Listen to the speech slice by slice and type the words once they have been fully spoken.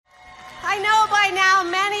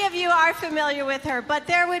of you are familiar with her, but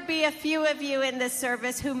there would be a few of you in this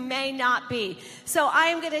service who may not be. So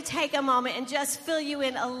I'm going to take a moment and just fill you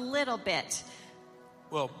in a little bit.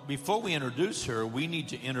 Well, before we introduce her, we need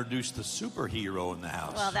to introduce the superhero in the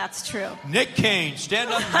house. Well, that's true. Nick Kane, stand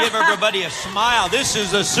up and give everybody a smile. This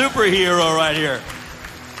is a superhero right here.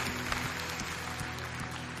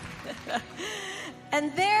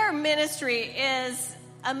 And their ministry is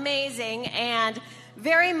amazing and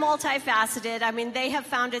very multifaceted. I mean, they have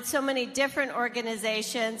founded so many different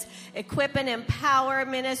organizations, Equip and Empower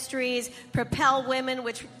Ministries, Propel Women,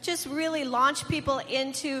 which just really launch people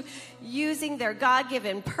into using their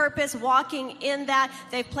God-given purpose, walking in that.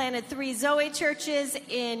 They've planted 3 Zoe churches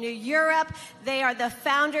in Europe. They are the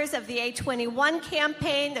founders of the A21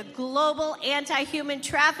 campaign, the global anti-human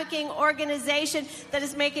trafficking organization that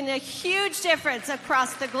is making a huge difference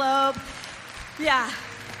across the globe. Yeah.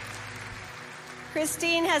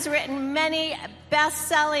 Christine has written many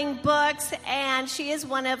best-selling books, and she is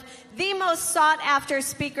one of the most sought-after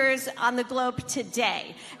speakers on the globe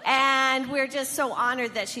today. And we're just so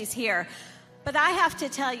honored that she's here. But I have to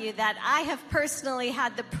tell you that I have personally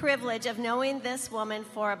had the privilege of knowing this woman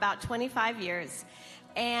for about 25 years.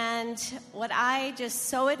 And what I just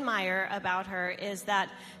so admire about her is that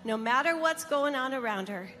no matter what's going on around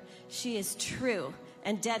her, she is true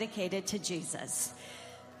and dedicated to Jesus.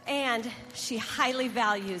 And she highly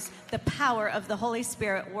values the power of the Holy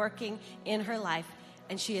Spirit working in her life.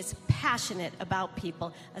 And she is passionate about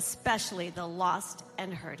people, especially the lost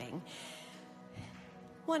and hurting.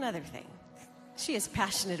 One other thing. She is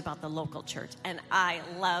passionate about the local church, and I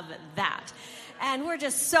love that. And we're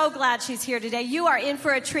just so glad she's here today. You are in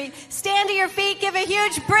for a treat. Stand to your feet. Give a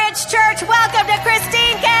huge Bridge Church welcome to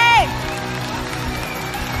Christine Kane.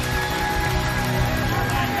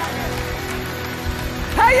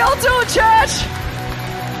 How y'all doing, church?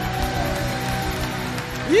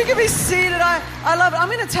 You can be seated. I love it. I'm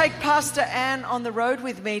going to take Pastor Ann on the road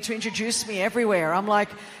with me to introduce me everywhere. I'm like,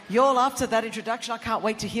 y'all, after that introduction, I can't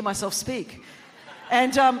wait to hear myself speak.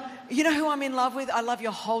 And you know who I'm in love with? I love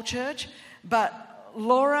your whole church, but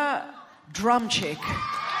Laura Drumchick.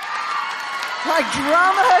 Like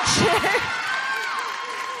drummer chick.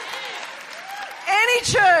 Any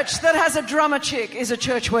church that has a drummer chick is a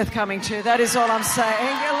church worth coming to. That is all I'm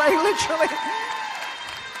saying. Like literally.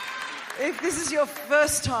 If this is your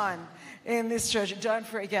first time in this church, don't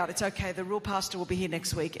freak out. It's okay. The real pastor will be here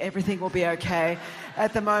next week. Everything will be okay.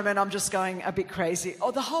 At the moment, I'm just going a bit crazy.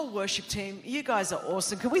 Oh, the whole worship team, you guys are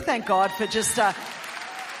awesome. Can we thank God for just a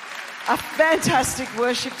fantastic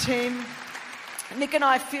worship team? Nick and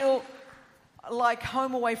I feel like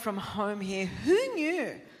home away from home here. Who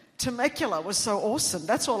knew Temecula was so awesome?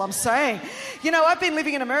 That's all I'm saying. You know, I've been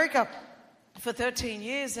living in America for 13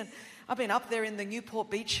 years and I've been up there in the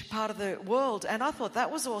Newport Beach part of the world and I thought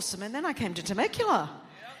that was awesome. And then I came to Temecula.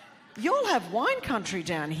 Y'all have wine country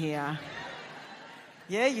down here.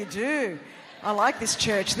 Yeah, you do. I like this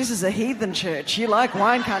church. This is a heathen church. You like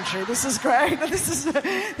wine country. This is great. This is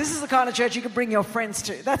the kind of church you can bring your friends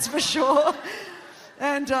to. That's for sure.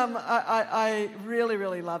 And I really,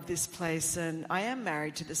 really love this place. And I am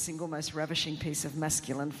married to the single most ravishing piece of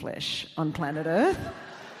masculine flesh on planet Earth.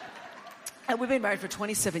 And we've been married for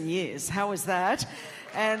 27 years. How is that?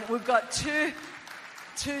 And we've got two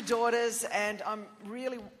daughters. And I'm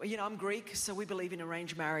really, I'm Greek, so we believe in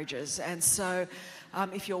arranged marriages. And so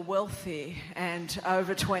if you're wealthy and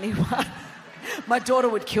over 21, my daughter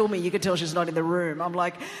would kill me. You could tell she's not in the room. I'm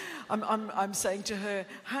like... I'm saying to her,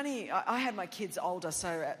 honey, I had my kids older, so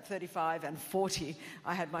at 35 and 40,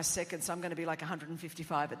 I had my second, so I'm going to be like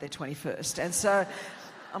 155 at their 21st. And so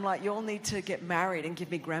I'm like, you all need to get married and give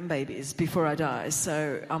me grandbabies before I die.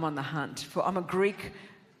 So I'm on the hunt. I'm a Greek,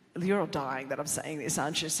 you're all dying that I'm saying this,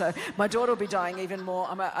 aren't you? So my daughter will be dying even more.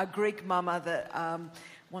 I'm a Greek mama that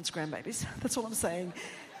wants grandbabies. That's all I'm saying.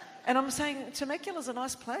 And I'm saying Temecula's a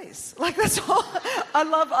nice place. Like, that's all. I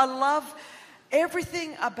love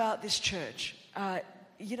everything about this church.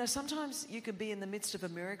 Sometimes you can be in the midst of a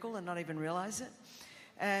miracle and not even realize it.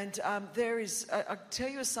 And I'll tell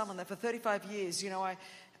you as someone that for 35 years,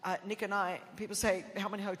 Nick and I, people say, how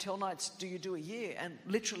many hotel nights do you do a year? And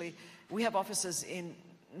literally, we have offices in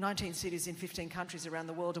 19 cities in 15 countries around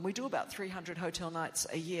the world, and we do about 300 hotel nights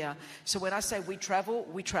a year. So when I say we travel,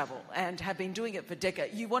 and have been doing it for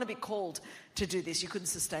decades. You want to be called to do this. You couldn't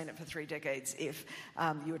sustain it for 3 decades if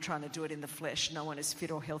you were trying to do it in the flesh. No one is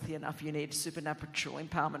fit or healthy enough. You need supernatural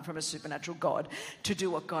empowerment from a supernatural God to do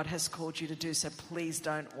what God has called you to do. So please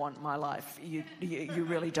don't want my life. You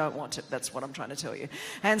really don't want it. That's what I'm trying to tell you.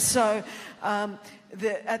 And so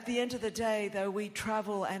at the end of the day, though, we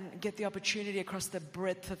travel and get the opportunity across the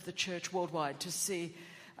breadth of the church worldwide to see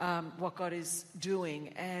what God is doing.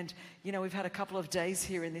 And, you know, we've had a couple of days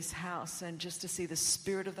here in this house, and just to see the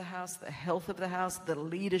spirit of the house, the health of the house, the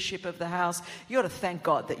leadership of the house, you ought to thank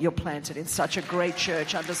God that you're planted in such a great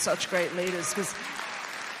church under such great leaders, because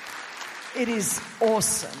it is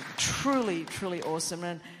awesome, truly, truly awesome.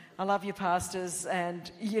 And I love you, pastors. And,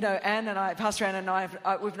 you know, Pastor Ann and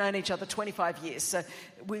I, we've known each other 25 years. So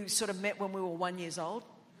we sort of met when we were 1 year old.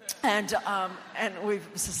 And we've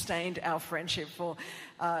sustained our friendship for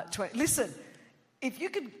 20. Listen, if you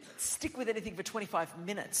could stick with anything for 25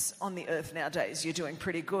 minutes on the earth nowadays, you're doing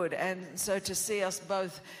pretty good. And so to see us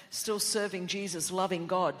both still serving Jesus, loving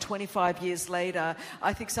God 25 years later,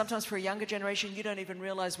 I think sometimes for a younger generation, you don't even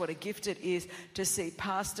realize what a gift it is to see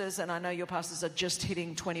pastors, and I know your pastors are just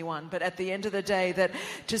hitting 21, but at the end of the day, that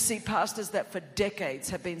to see pastors that for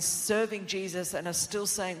decades have been serving Jesus and are still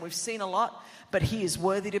saying, we've seen a lot, but he is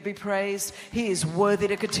worthy to be praised. He is worthy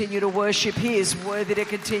to continue to worship. He is worthy to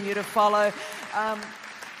continue to follow.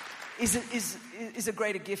 Is a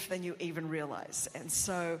greater gift than you even realize. And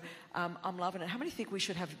so I'm loving it. How many think we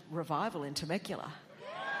should have revival in Temecula?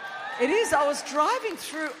 It is. I was driving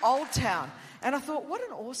through Old Town and I thought, what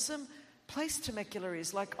an awesome place Temecula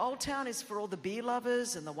is. Like, Old Town is for all the beer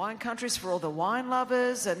lovers, and the wine country is for all the wine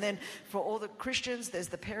lovers, and then for all the Christians, there's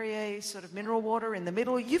the Perrier sort of mineral water in the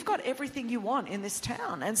middle. You've got everything you want in this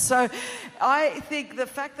town. And so I think the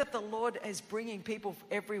fact that the Lord is bringing people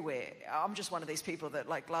everywhere, I'm just one of these people that,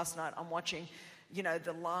 like, last night I'm watching, you know,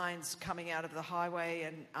 the lines coming out of the highway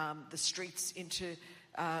and the streets into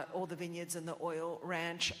all the vineyards and the oil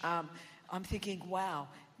ranch. I'm thinking, wow,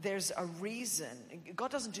 there's a reason. God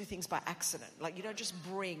doesn't do things by accident. Like, you don't just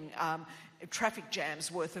bring traffic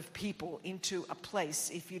jams worth of people into a place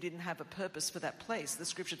if you didn't have a purpose for that place. The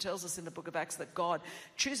scripture tells us in the book of Acts that God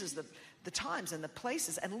chooses the times and the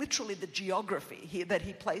places and literally the geography that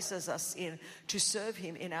he places us in to serve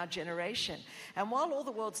him in our generation. And while all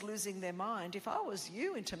the world's losing their mind, if I was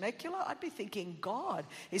you in Temecula, I'd be thinking God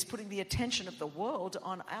is putting the attention of the world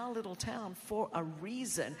on our little town for a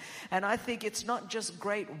reason. And I think it's not just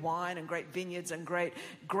great wine and great vineyards and great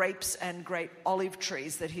grapes and great olive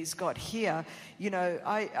trees that he's got here. You know,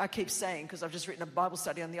 I keep saying, because I've just written a Bible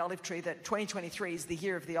study on the olive tree, that 2023 is the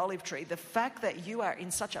year of the olive tree. The fact that you are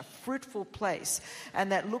in such a fruitful place,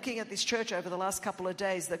 and that looking at this church over the last couple of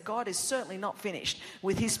days, that God is certainly not finished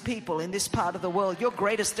with his people in this part of the world. Your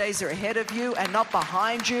greatest days are ahead of you and not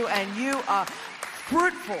behind you, and you are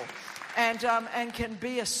fruitful and can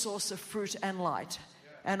be a source of fruit and light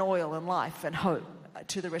and oil and life and hope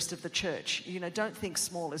to the rest of the church. You know, don't think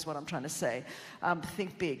small is what I'm trying to say.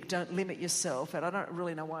 Think big. Don't limit yourself. And I don't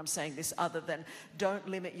really know why I'm saying this other than don't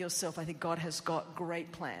limit yourself. I think God has got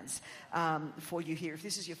great plans for you here. If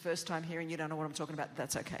this is your first time here and you don't know what I'm talking about,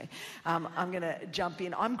 that's okay. I'm going to jump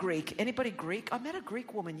in. I'm Greek. Anybody Greek? I met a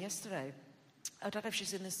Greek woman yesterday. I don't know if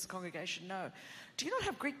she's in this congregation. No. Do you not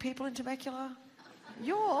have Greek people in Temecula?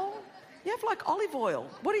 You have like olive oil.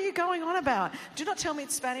 What are you going on about? Do not tell me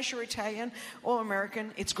it's Spanish or Italian or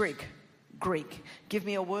American. It's Greek. Greek. Give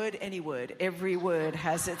me a word, any word. Every word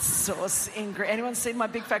has its source in Greek. Anyone seen My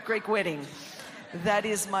Big Fat Greek Wedding? That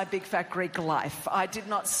is my big fat Greek life. I did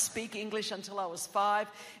not speak English until I was 5,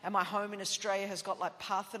 and my home in Australia has got like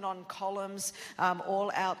Parthenon columns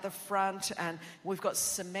all out the front, and we've got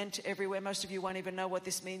cement everywhere. Most of you won't even know what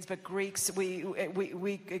this means, but Greeks, we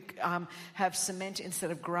have cement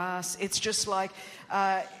instead of grass. It's just like,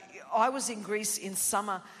 I was in Greece in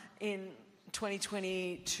summer in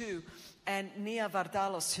 2022, and Nia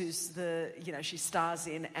Vardalos, who's she stars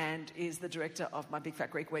in and is the director of My Big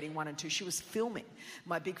Fat Greek Wedding 1 and 2. She was filming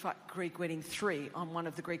My Big Fat Greek Wedding 3 on one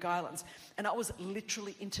of the Greek islands. And I was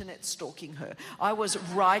literally internet stalking her. I was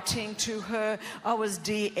writing to her. I was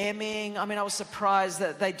DMing. I mean, I was surprised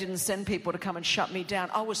that they didn't send people to come and shut me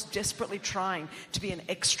down. I was desperately trying to be an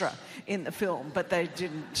extra in the film, but they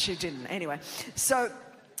didn't. She didn't. Anyway, so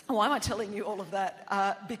why am I telling you all of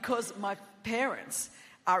that? Because my parents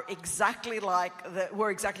were exactly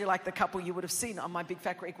like the couple you would have seen on My Big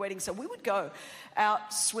Fat Greek Wedding. So we would go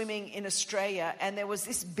out swimming in Australia, and there was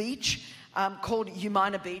this beach called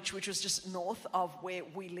Umina Beach, which was just north of where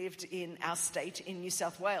we lived in our state in New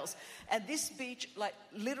South Wales. And this beach, like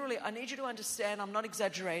literally, I need you to understand, I'm not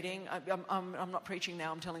exaggerating. I'm not preaching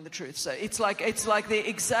now, I'm telling the truth. So it's like the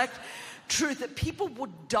exact truth that people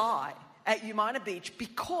would die at Umina Beach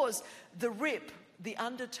because the rip, the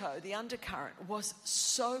undertow, the undercurrent was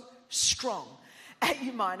so strong at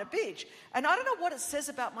Umina Beach. And I don't know what it says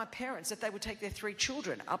about my parents that they would take their 3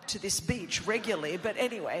 children up to this beach regularly, but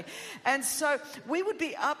anyway. And so we would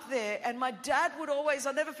be up there, and my dad would always,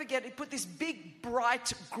 I'll never forget, he put this big,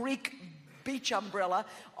 bright Greek beach umbrella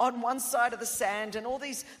on one side of the sand and all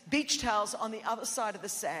these beach towels on the other side of the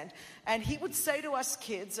sand. And he would say to us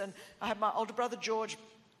kids, and I have my older brother George,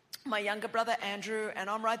 my younger brother Andrew, and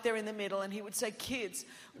I'm right there in the middle, and he would say, kids,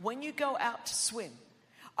 when you go out to swim,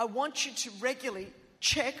 I want you to regularly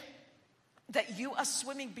check that you are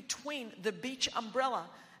swimming between the beach umbrella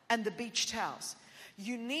and the beach towels.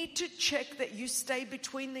 You need to check that you stay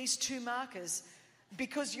between these two markers,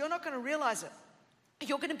 because you're not going to realize it.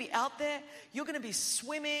 You're going to be out there, you're going to be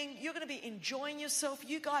swimming, you're going to be enjoying yourself,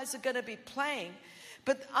 you guys are going to be playing.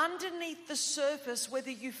 But underneath the surface,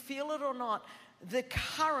 whether you feel it or not, the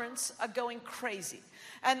currents are going crazy.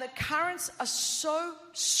 And the currents are so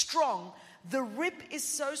strong, the rip is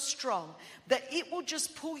so strong, that it will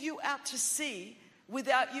just pull you out to sea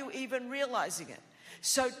without you even realizing it.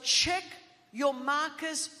 So check your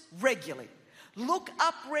markers regularly. Look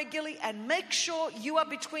up regularly and make sure you are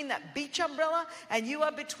between that beach umbrella and you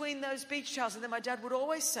are between those beach towels. And then my dad would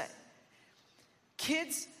always say,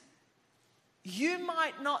 kids, you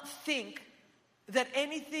might not think that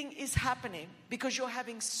anything is happening because you're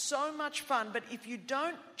having so much fun, but if you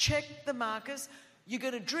don't check the markers, you're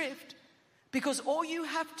going to drift, because all you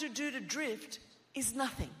have to do to drift is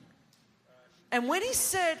nothing. And when he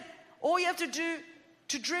said all you have to do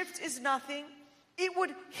to drift is nothing, it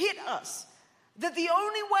would hit us that the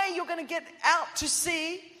only way you're going to get out to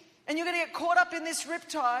sea and you're going to get caught up in this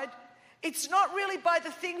riptide, it's not really by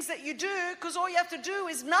the things that you do, because all you have to do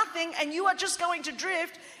is nothing and you are just going to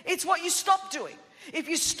drift. It's what you stop doing. If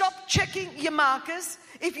you stop checking your markers,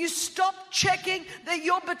 if you stop checking that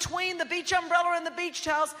you're between the beach umbrella and the beach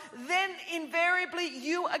towels, then invariably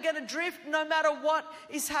you are going to drift no matter what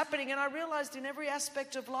is happening. And I realized in every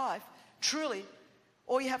aspect of life, truly,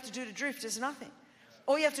 all you have to do to drift is nothing.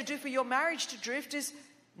 All you have to do for your marriage to drift is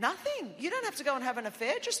nothing. You don't have to go and have an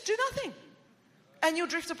affair. Just do nothing. And you'll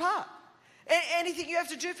drift apart. Anything you have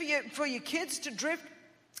to do for your kids to drift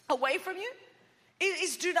away from you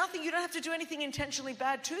is do nothing. You don't have to do anything intentionally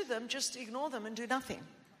bad to them. Just ignore them and do nothing.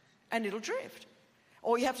 And it'll drift.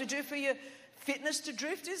 All you have to do for your fitness to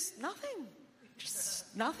drift is nothing.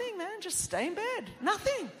 Just nothing, man. Just stay in bed.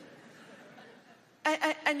 Nothing.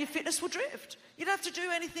 And your fitness will drift. You don't have to do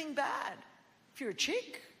anything bad. If you're a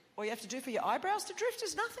chick, all you have to do for your eyebrows to drift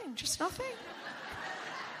is nothing. Just nothing.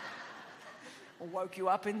 Or woke you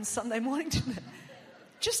up in Sunday morning, didn't it?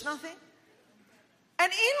 Just nothing.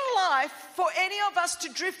 And in life, for any of us to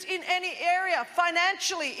drift in any area,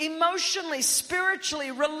 financially, emotionally, spiritually,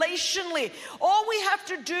 relationally, all we have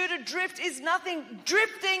to do to drift is nothing.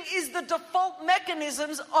 Drifting is the default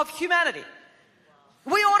mechanisms of humanity.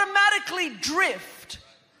 We automatically drift.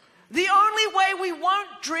 The only way we won't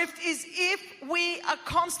drift is if we are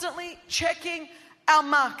constantly checking our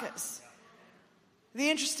markers. The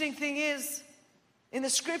interesting thing is, in the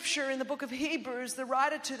scripture, in the book of Hebrews, the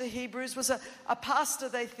writer to the Hebrews was a pastor,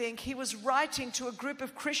 they think. He was writing to a group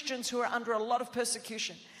of Christians who are under a lot of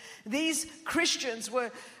persecution. These Christians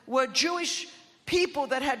were Jewish people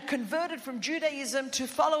that had converted from Judaism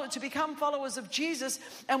to become followers of Jesus.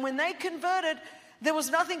 And when they converted, there was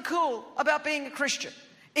nothing cool about being a Christian.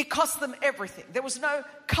 It cost them everything. There was no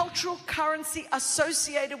cultural currency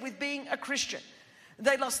associated with being a Christian.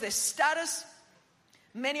 They lost their status.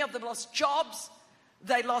 Many of them lost jobs.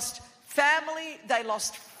 They lost family. They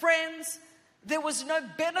lost friends. There was no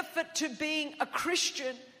benefit to being a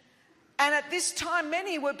Christian. And at this time,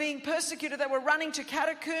 many were being persecuted. They were running to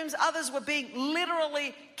catacombs. Others were being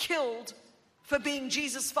literally killed for being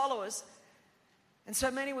Jesus followers. And so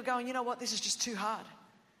many were going, you know what, this is just too hard.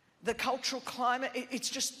 The cultural climate, it's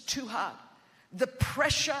just too hard. The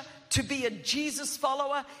pressure to be a Jesus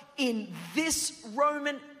follower in this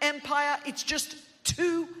Roman Empire, it's just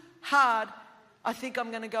too hard. I think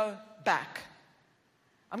I'm going to go back.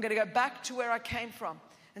 I'm going to go back to where I came from.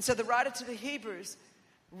 And so the writer to the Hebrews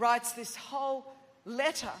writes this whole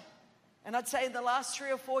letter. And I'd say in the last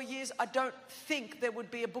 3 or 4 years, I don't think there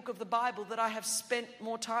would be a book of the Bible that I have spent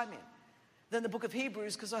more time in than the book of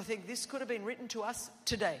Hebrews, because I think this could have been written to us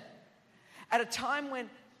today. At a time when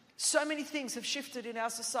so many things have shifted in our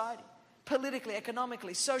society, politically,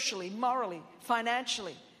 economically, socially, morally,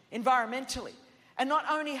 financially, environmentally. And not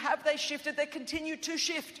only have they shifted, they continue to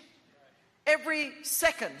shift. Every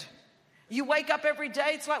second. You wake up every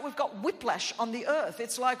day, it's like we've got whiplash on the earth.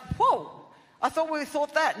 It's like, whoa, I thought we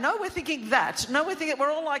thought that. No, we're thinking that. No, we're thinking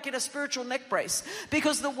we're all like in a spiritual neck brace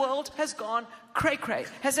because the world has gone cray-cray.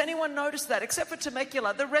 Has anyone noticed that? Except for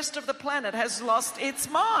Temecula, the rest of the planet has lost its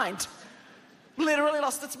mind. Literally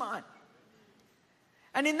lost its mind.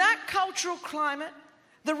 And in that cultural climate,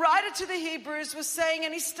 The writer to the Hebrews was saying,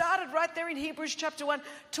 and he started right there in Hebrews chapter 1,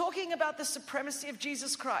 talking about the supremacy of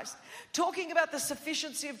Jesus Christ, talking about the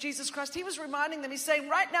sufficiency of Jesus Christ. He was reminding them, he's saying,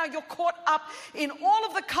 right now you're caught up in all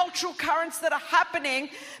of the cultural currents that are happening,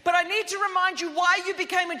 but I need to remind you why you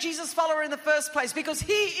became a Jesus follower in the first place, because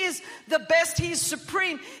he is the best, he is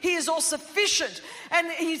supreme, he is all sufficient.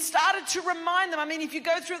 And he started to remind them, I mean, if you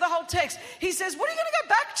go through the whole text, he says, what are you going to go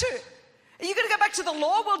back to? Are you going to go back to the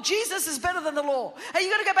law? Well, Jesus is better than the law. Are you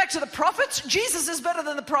going to go back to the prophets? Jesus is better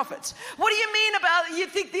than the prophets. What do you mean about you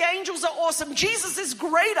think the angels are awesome? Jesus is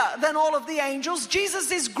greater than all of the angels.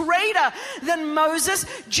 Jesus is greater than Moses.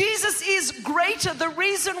 Jesus is greater. The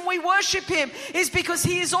reason we worship him is because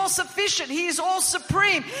he is all sufficient. He is all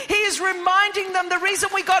supreme. He is reminding them the reason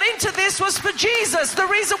we got into this was for Jesus. The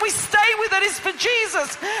reason we stay with it is for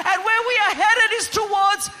Jesus. And where we are headed is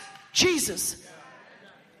towards Jesus.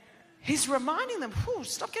 He's reminding them,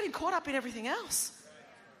 stop getting caught up in everything else.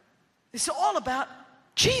 It's all about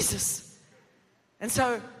Jesus. And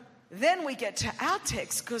so then we get to our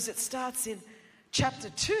text because it starts in chapter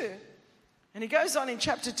 2. And he goes on in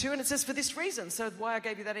chapter 2 and it says, for this reason. So why I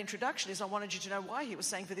gave you that introduction is I wanted you to know why he was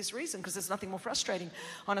saying for this reason, because there's nothing more frustrating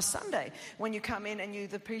on a Sunday when you come in and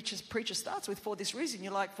the preacher starts with for this reason.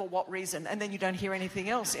 You're like, for what reason? And then you don't hear anything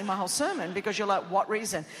else in my whole sermon because you're like, what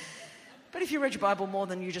reason? But if you read your Bible more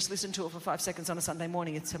than you just listen to it for 5 seconds on a Sunday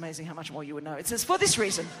morning, it's amazing how much more you would know. It says, for this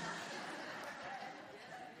reason.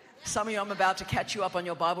 Some of you, I'm about to catch you up on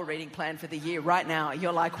your Bible reading plan for the year right now.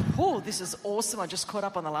 You're like, this is awesome. I just caught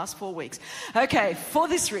up on the last 4 weeks. Okay, for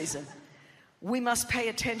this reason, we must pay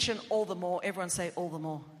attention all the more. Everyone say all the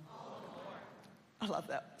more. All the more. I love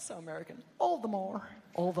that. So American. All the more.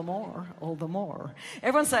 All the more. All the more.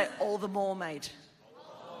 Everyone say all the more, mate.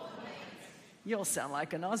 You all sound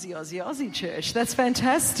like an Aussie church. That's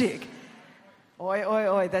fantastic. Oi, oi,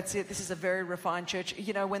 oi, that's it. This is a very refined church.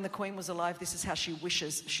 You know, when the Queen was alive, this is how she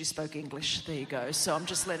wishes she spoke English. There you go. So I'm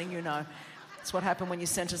just letting you know. That's what happened when you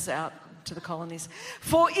sent us out to the colonies.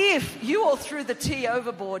 For if you all threw the tea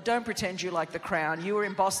overboard, don't pretend you like the Crown. You were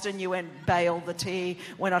in Boston, you went bail the tea.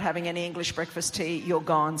 We're not having any English breakfast tea. You're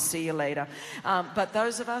gone. See you later. But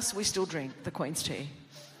those of us, we still drink the Queen's tea.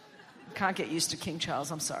 Can't get used to King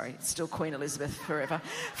Charles, I'm sorry. It's still Queen Elizabeth forever.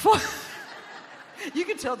 You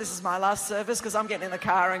can tell this is my last service because I'm getting in the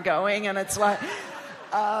car and going and it's like,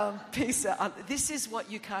 peace out. This is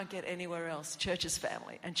what you can't get anywhere else. Church is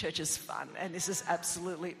family and church is fun and this is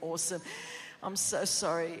absolutely awesome. I'm so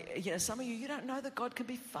sorry. You know, some of you don't know that God can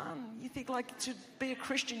be fun. You think like to be a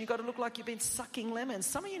Christian, you've got to look like you've been sucking lemons.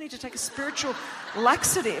 Some of you need to take a spiritual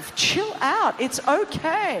laxative. Chill out. It's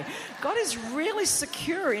okay. God is really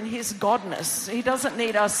secure in his godness. He doesn't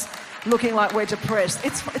need us looking like we're depressed.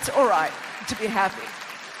 It's all right to be happy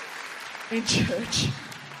in church.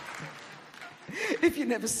 If you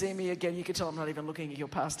never see me again, you can tell I'm not even looking at your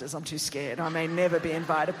pastors. I'm too scared. I may never be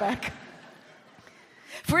invited back.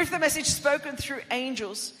 For if the message spoken through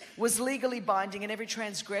angels was legally binding and every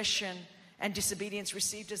transgression and disobedience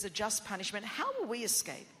received as a just punishment, how will we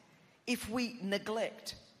escape if we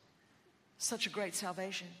neglect such a great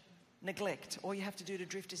salvation? Neglect. All you have to do to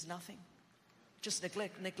drift is nothing. Just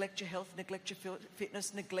neglect. Neglect your health, neglect your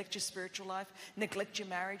fitness, neglect your spiritual life, neglect your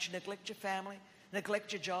marriage, neglect your family,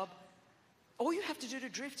 neglect your job. All you have to do to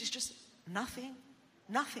drift is just nothing.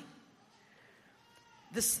 Nothing.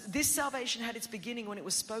 This salvation had its beginning when it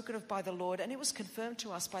was spoken of by the Lord, and it was confirmed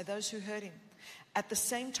to us by those who heard him. At the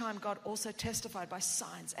same time, God also testified by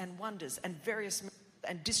signs and wonders and various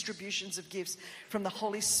and distributions of gifts from the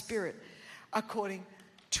Holy Spirit according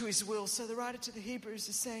to his will. So the writer to the Hebrews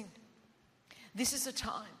is saying, this is a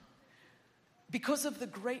time, because of the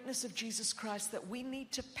greatness of Jesus Christ, that we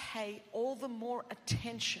need to pay all the more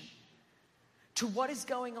attention to what is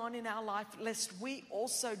going on in our life, lest we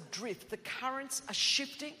also drift. The currents are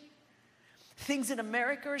shifting. Things in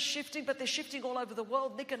America are shifting, but they're shifting all over the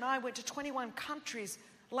world. Nick and I went to 21 countries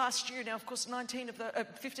last year. Now, of course, 15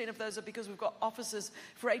 of those are because we've got offices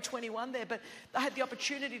for A21 there, but I had the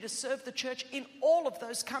opportunity to serve the church in all of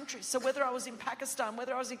those countries. So whether I was in Pakistan,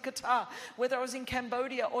 whether I was in Qatar, whether I was in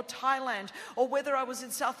Cambodia or Thailand, or whether I was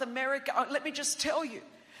in South America, let me just tell you,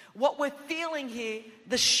 what we're feeling here,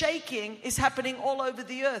 the shaking is happening all over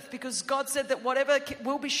the earth, because God said that whatever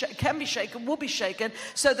can be shaken will be shaken,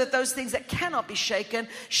 so that those things that cannot be shaken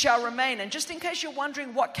shall remain. And just in case you're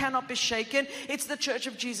wondering what cannot be shaken, it's the church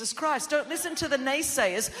of Jesus Christ. Don't listen to the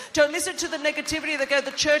naysayers. Don't listen to the negativity that go,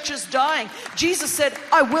 the church is dying. Jesus said,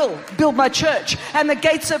 I will build my church, and the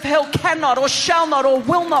gates of hell cannot or shall not or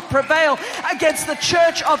will not prevail against the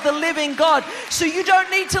church of the living God. So you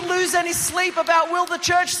don't need to lose any sleep about will the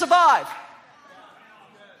church survive.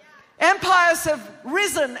 Empires have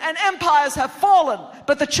risen and empires have fallen,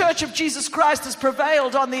 but the church of Jesus Christ has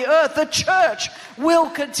prevailed on the earth. The church will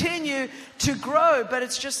continue to grow, but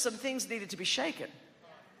it's just some things needed to be shaken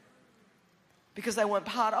because they weren't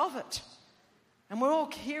part of it. And we're all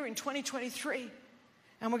here in 2023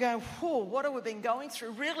 and we're going, whoa, what have we been going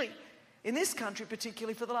through? Really, in this country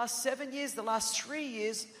particularly, for the last 7 years, the last 3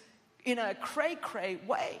 years, in a cray-cray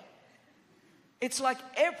way. It's like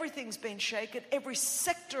everything's been shaken, every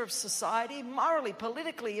sector of society, morally,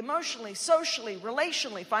 politically, emotionally, socially,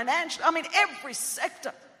 relationally, financially. I mean, every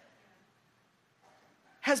sector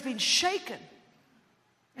has been shaken.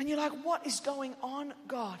 And you're like, what is going on,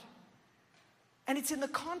 God? And it's in the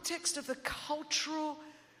context of the cultural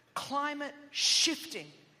climate shifting.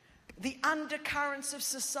 The undercurrents of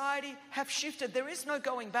society have shifted. There is no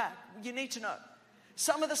going back. You need to know.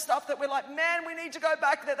 Some of the stuff that we're like, man, we need to go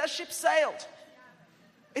back there. That ship sailed.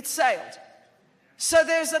 It sailed. So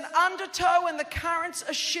there's an undertow and the currents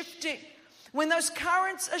are shifting. When those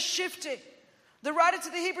currents are shifting, the writer to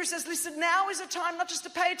the Hebrews says, listen, now is a time not just to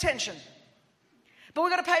pay attention, but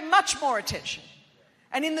we've got to pay much more attention.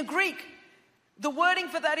 And in the Greek, the wording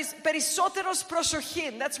for that is περισσότερος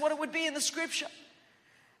προσοχήν. That's what it would be in the scripture.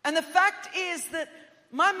 And the fact is that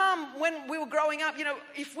my mum, when we were growing up, you know,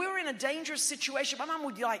 if we were in a dangerous situation, my mum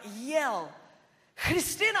would like yell,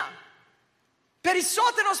 Christina,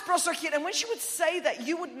 περισσότερος προσοχήν. And when she would say that,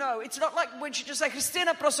 you would know. It's not like when she just say,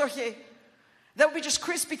 Christina, προσοχή. That would be just,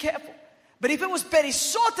 Chris, be careful. But if it was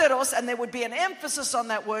περισσότερος, and there would be an emphasis on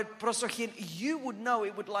that word, προσοχήν, you would know.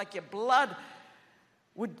 It would like your blood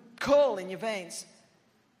would curl in your veins.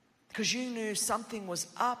 Because you knew something was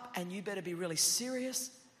up and you better be really serious.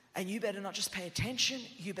 And you better not just pay attention,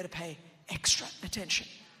 you better pay extra attention.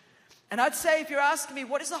 And I'd say, if you're asking me,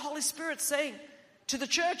 what is the Holy Spirit saying to the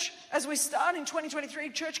church as we start in 2023,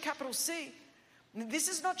 Church Capital C? This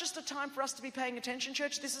is not just a time for us to be paying attention,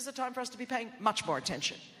 church. This is a time for us to be paying much more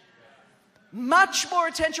attention. Much more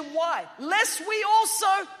attention. Why? Lest we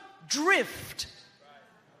also drift.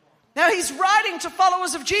 Now, he's writing to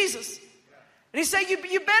followers of Jesus. And he's saying, you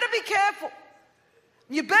better be careful.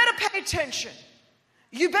 You better pay attention.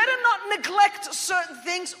 You better not neglect certain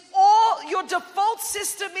things, or your default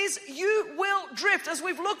system is you will drift. As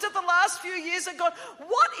we've looked at the last few years and gone,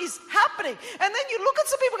 what is happening? And then you look at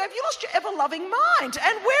some people and go, have you lost your ever-loving mind?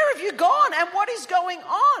 And where have you gone? And what is going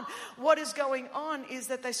on? What is going on is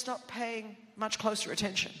that they stop paying much closer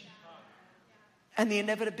attention. And the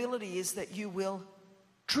inevitability is that you will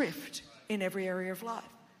drift in every area of life.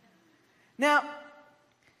 Now,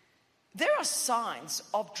 there are signs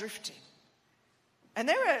of drifting. And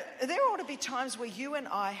there ought to be times where you and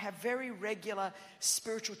I have very regular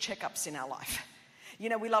spiritual checkups in our life. You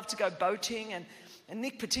know, we love to go boating, and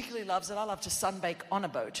Nick particularly loves it. I love to sunbake on a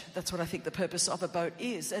boat. That's what I think the purpose of a boat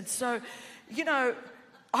is. And so, you know,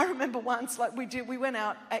 I remember once, like we went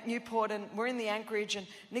out at Newport and we're in the anchorage, and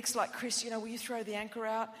Nick's like, Chris, you know, will you throw the anchor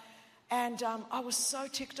out? And I was so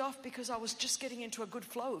ticked off because I was just getting into a good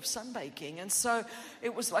flow of sunbaking. And so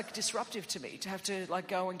it was like disruptive to me to have to like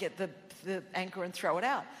go and get the anchor and throw it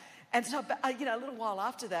out. And so, you know, a little while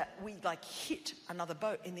after that, we like hit another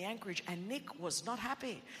boat in the anchorage, and Nick was not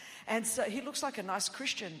happy. And so he looks like a nice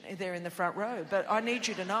Christian there in the front row, but I need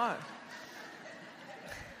you to know.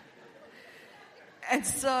 And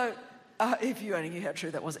so, if you only knew how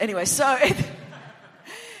true that was. Anyway, so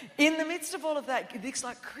in the midst of all of that, Nick's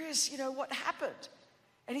like, Chris, you know, what happened?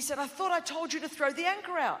 And he said, I thought I told you to throw the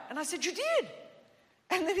anchor out. And I said, you did.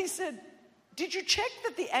 And then he said, did you check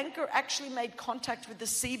that the anchor actually made contact with the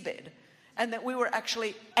seabed and that we were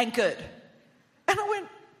actually anchored? And I went,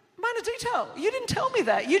 minor detail. You didn't tell me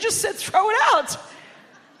that. You just said throw it out.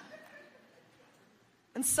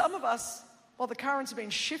 And some of us, while the currents have been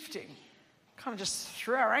shifting, kind of just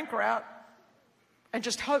threw our anchor out and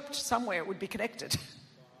just hoped somewhere it would be connected.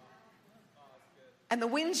 And the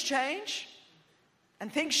winds change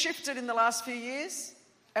and things shifted in the last few years.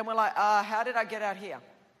 And we're like, how did I get out here?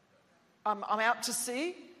 I'm out to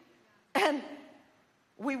sea, and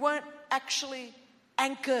we weren't actually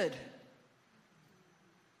anchored.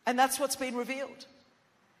 And that's what's been revealed.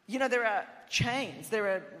 You know, there are chains.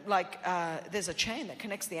 There's a chain that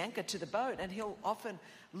connects the anchor to the boat, and he'll often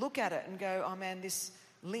look at it and go, oh man, this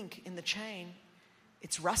link in the chain,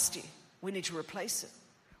 it's rusty. We need to replace it.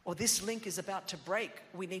 Or this link is about to break.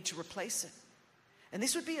 We need to replace it. And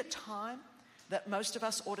this would be a time that most of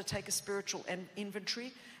us ought to take a spiritual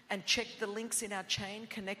inventory and check the links in our chain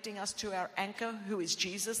connecting us to our anchor, who is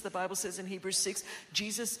Jesus. The Bible says in Hebrews 6,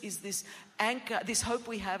 Jesus is this anchor, this hope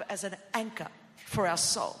we have as an anchor for our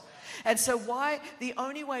soul. And so the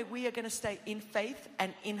only way we are going to stay in faith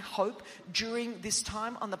and in hope during this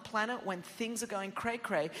time on the planet when things are going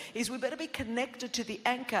cray-cray is we better be connected to the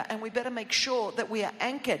anchor, and we better make sure that we are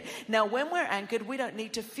anchored. Now, when we're anchored, we don't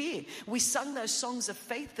need to fear. We sung those songs of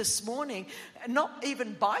faith this morning, not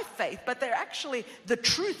even by faith, but they're actually the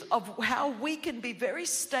truth of how we can be very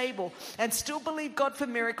stable and still believe God for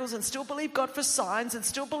miracles, and still believe God for signs, and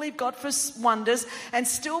still believe God for wonders, and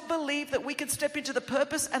still believe that we can step into the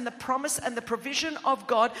purpose and the promise and the provision of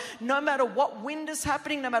God no matter what wind is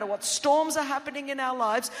happening, no matter what storms are happening in our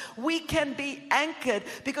lives. We can be anchored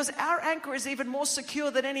because our anchor is even more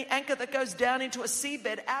secure than any anchor that goes down into a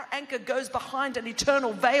seabed. Our anchor goes behind an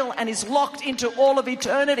eternal veil and is locked into all of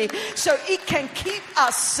eternity. So it can keep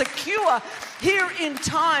us secure here in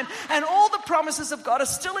time. And all the promises of God are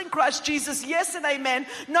still in Christ Jesus. Yes and amen.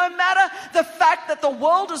 No matter the fact that the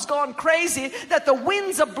world has gone crazy, that the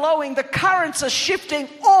winds are blowing, the currents are shifting,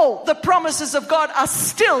 all the promises of God are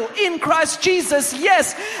still in Christ Jesus.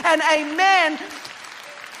 Yes and amen.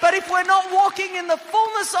 But if we're not walking in the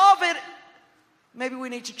fullness of it, maybe we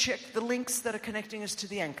need to check the links that are connecting us to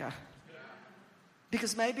the anchor.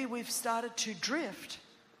 Because maybe we've started to drift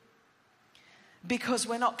because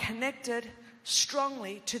we're not connected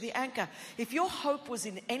strongly to the anchor. If your hope was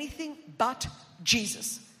in anything but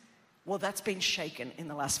Jesus, well, that's been shaken in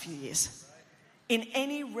the last few years. In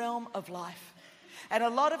any realm of life. And a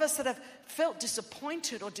lot of us that have felt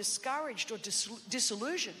disappointed or discouraged or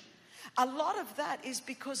disillusioned, a lot of that is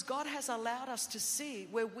because God has allowed us to see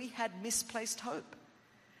where we had misplaced hope.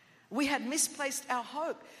 We had misplaced our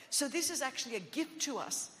hope. So this is actually a gift to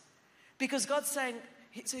us because God's saying,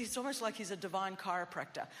 it's almost like he's a divine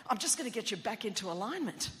chiropractor. I'm just going to get you back into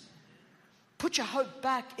alignment. Put your hope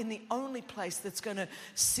back in the only place that's going to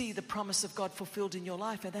see the promise of God fulfilled in your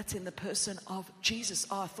life, and that's in the person of Jesus.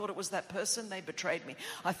 Oh, I thought it was that person, they betrayed me.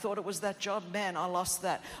 I thought it was that job, man, I lost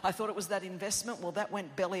that. I thought it was that investment, well, that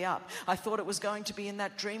went belly up. I thought it was going to be in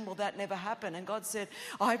that dream, well, that never happened. And God said,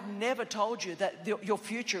 I've never told you that your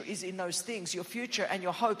future is in those things. Your future and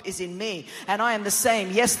your hope is in me. And I am the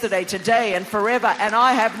same yesterday, today, and forever, and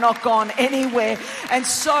I have not gone anywhere. And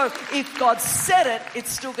so if God said it,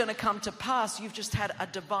 it's still going to come to pass. You've just had a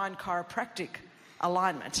divine chiropractic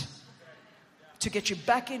alignment to get you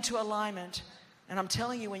back into alignment. And I'm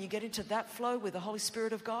telling you, when you get into that flow with the Holy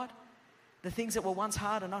Spirit of God, the things that were once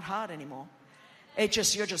hard are not hard anymore. You're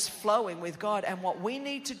just flowing with God. And what we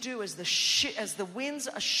need to do as the winds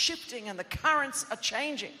are shifting and the currents are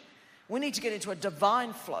changing, we need to get into a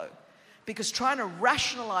divine flow. Because trying to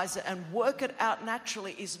rationalize it and work it out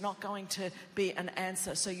naturally is not going to be an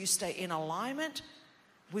answer. So you stay in alignment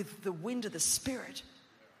with the wind of the Spirit.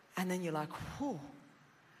 And then you're like, whew,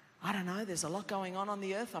 I don't know, there's a lot going on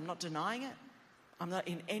the earth. I'm not denying it. I'm not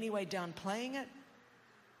in any way downplaying it.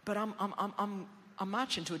 But I'm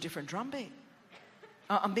marching to a different drumbeat.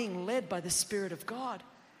 I'm being led by the Spirit of God.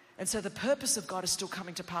 And so the purpose of God is still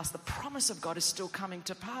coming to pass. The promise of God is still coming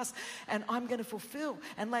to pass. And I'm going to fulfill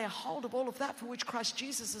and lay a hold of all of that for which Christ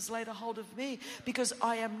Jesus has laid a hold of me, because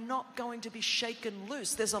I am not going to be shaken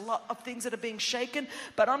loose. There's a lot of things that are being shaken,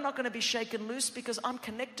 but I'm not going to be shaken loose because I'm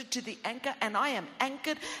connected to the anchor, and I am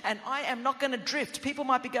anchored, and I am not going to drift. People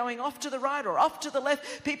might be going off to the right or off to the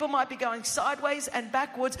left. People might be going sideways and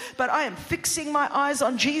backwards, but I am fixing my eyes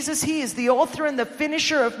on Jesus. He is the author and the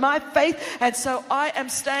finisher of my faith. And so I am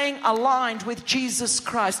staying aligned with Jesus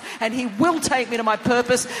Christ, and he will take me to my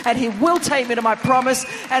purpose, and he will take me to my promise,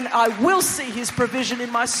 and I will see his provision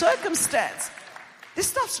in my circumstance. This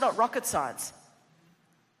stuff's not rocket science.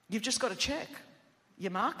 You've just got to check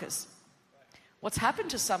your markers. What's happened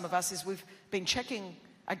to some of us is we've been checking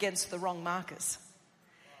against the wrong markers.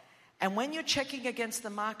 And when you're checking against the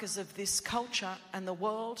markers of this culture and the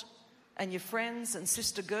world and your friends and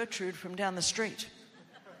Sister Gertrude from down the street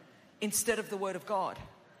instead of the Word of God,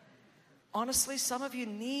 honestly, some of you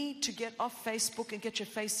need to get off Facebook and get your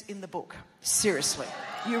face in the book. Seriously.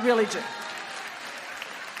 You really do.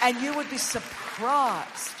 And you would be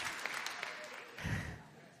surprised.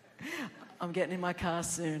 I'm getting in my car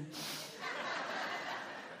soon.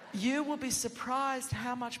 You will be surprised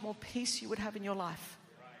how much more peace you would have in your life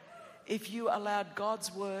if you allowed God's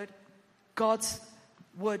word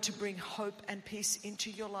to bring hope and peace into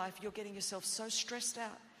your life. You're getting yourself so stressed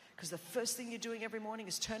out, because the first thing you're doing every morning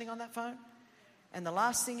is turning on that phone. And the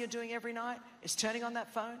last thing you're doing every night is turning on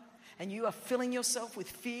that phone. And you are filling yourself with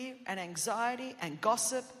fear and anxiety and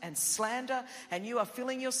gossip and slander. And you are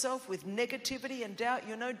filling yourself with negativity and doubt.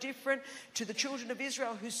 You're no different to the children of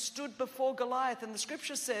Israel who stood before Goliath. And the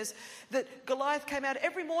scripture says that Goliath came out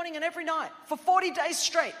every morning and every night for 40 days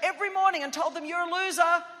straight, every morning, and told them, you're a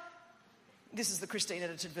loser. This is the Christine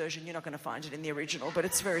edited version. You're not going to find it in the original, but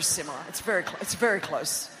it's very similar. It's very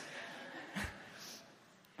close.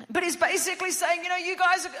 But he's basically saying, you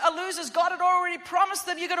guys are losers. God had already promised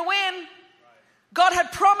them you're going to win. God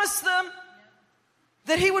had promised them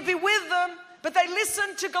that he would be with them, but they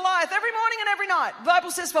listened to Goliath every morning and every night. The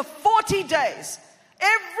Bible says for 40 days.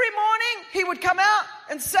 Every morning he would come out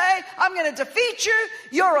and say, I'm going to defeat you.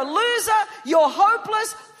 You're a loser. You're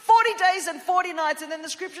hopeless. 40 days and 40 nights. And then the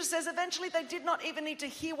scripture says eventually they did not even need to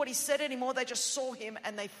hear what he said anymore. They just saw him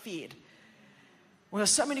and they feared. Well, there's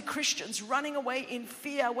so many Christians running away in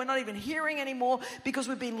fear. We're not even hearing anymore because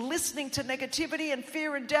we've been listening to negativity and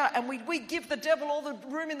fear and doubt. And we give the devil all the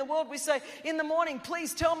room in the world. We say, in the morning,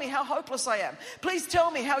 please tell me how hopeless I am. Please tell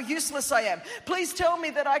me how useless I am. Please tell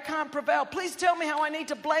me that I can't prevail. Please tell me how I need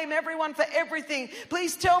to blame everyone for everything.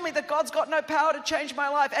 Please tell me that God's got no power to change my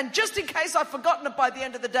life. And just in case I've forgotten it by the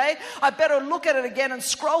end of the day, I better look at it again and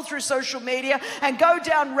scroll through social media and go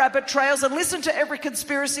down rabbit trails and listen to every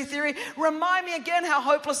conspiracy theory. Remind me again how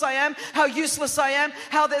hopeless I am, how useless I am,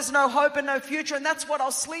 how there's no hope and no future, and that's what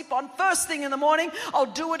I'll sleep on. First thing in the morning, I'll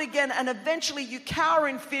do it again, and eventually you cower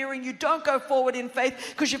in fear and you don't go forward in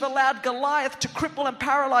faith because you've allowed Goliath to cripple and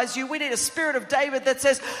paralyze you. We need a spirit of David that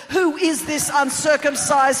says, who is this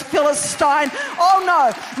uncircumcised Philistine? Oh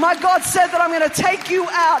no, my God said that I'm going to take you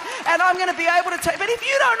out and I'm going to be able to take, but if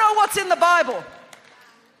you don't know what's in the Bible,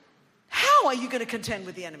 how are you going to contend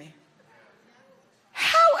with the enemy?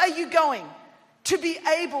 How are you going to be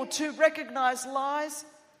able to recognize lies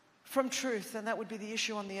from truth? And that would be the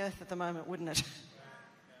issue on the earth at the moment, wouldn't it?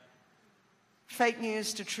 Fake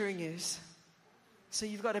news to true news. So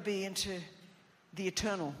you've got to be into the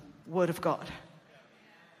eternal Word of God.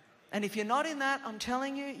 And if you're not in that, I'm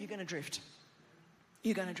telling you, you're going to drift.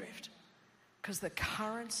 You're going to drift. Because the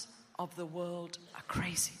currents of the world are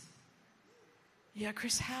crazy. Yeah,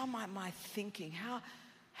 Chris, how am I thinking?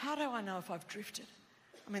 How do I know if I've drifted?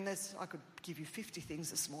 I mean, I could give you 50 things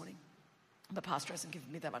this morning. The pastor hasn't given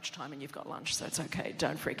me that much time and you've got lunch, so it's okay.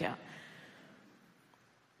 Don't freak out.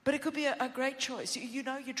 But it could be a great choice. You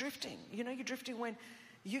know you're drifting. You know you're drifting when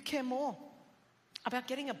you care more about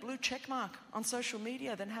getting a blue check mark on social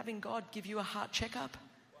media than having God give you a heart checkup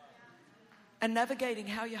and navigating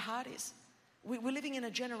how your heart is. We're living in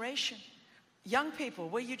a generation, young people,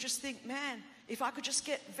 where you just think, man, if I could just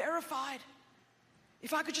get verified,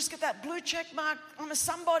 if I could just get that blue check mark, I'm a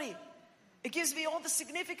somebody. It gives me all the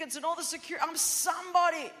significance and all the security. I'm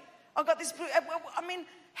somebody. I've got this blue. I mean,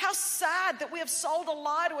 how sad that we have sold a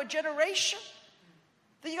lie to a generation.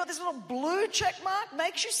 That you got this little blue check mark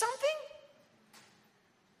makes you something.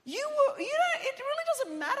 You don't. It really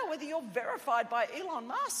doesn't matter whether you're verified by Elon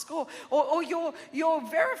Musk or you're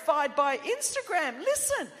verified by Instagram.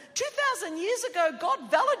 Listen, 2,000 years ago, God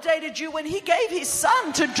validated you when He gave His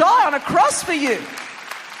Son to die on a cross for you.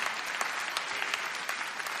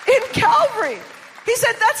 In Calvary, He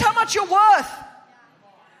said, "That's how much you're worth.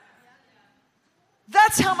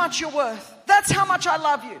 That's how much you're worth. That's how much I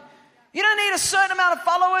love you." You don't need a certain amount of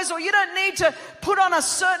followers, or you don't need to put on a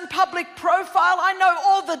certain public profile. I know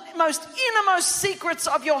all the most innermost secrets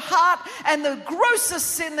of your heart and the grossest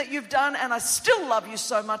sin that you've done, and I still love you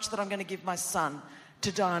so much that I'm going to give my Son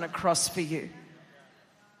to die on a cross for you.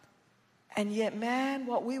 And yet, man,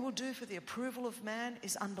 what we will do for the approval of man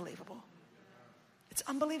is unbelievable. It's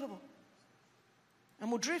unbelievable. And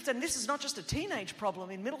we'll drift, and this is not just a teenage problem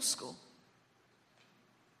in middle school.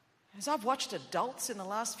 As I've watched adults in the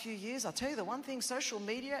last few years, I'll tell you the one thing, social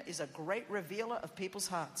media is a great revealer of people's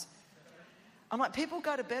hearts. I'm like, people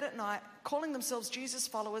go to bed at night calling themselves Jesus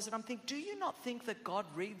followers, and I'm thinking, do you not think that God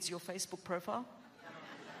reads your Facebook profile?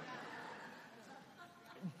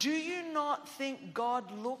 Do you not think God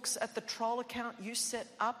looks at the troll account you set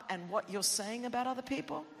up and what you're saying about other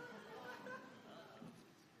people?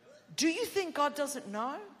 Do you think God doesn't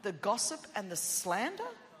know the gossip and the slander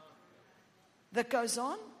that goes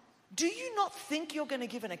on? Do you not think you're going to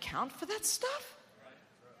give an account for that stuff?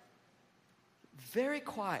 Very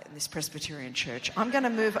quiet in this Presbyterian church. I'm going to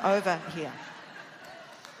move over here.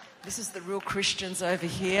 This is the real Christians over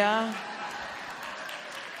here.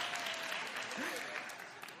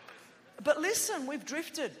 But listen, we've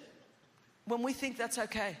drifted when we think that's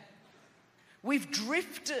okay. We've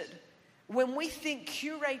drifted when we think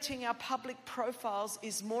curating our public profiles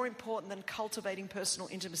is more important than cultivating personal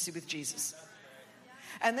intimacy with Jesus.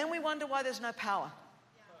 And then we wonder why there's no power.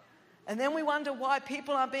 And then we wonder why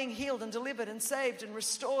people aren't being healed and delivered and saved and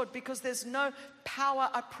restored, because there's no power.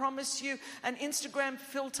 I promise you, an Instagram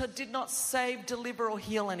filter did not save, deliver, or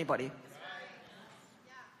heal anybody.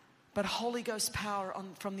 But Holy Ghost power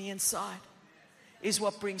from the inside is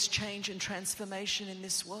what brings change and transformation in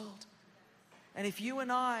this world. And if you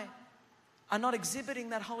and I are not exhibiting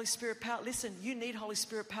that Holy Spirit power, listen, you need Holy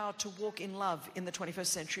Spirit power to walk in love in the 21st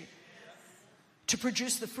century. To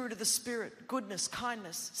produce the fruit of the Spirit, goodness,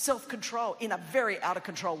 kindness, self-control in a very out of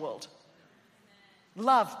control world.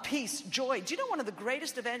 Love, peace, joy. Do you know one of the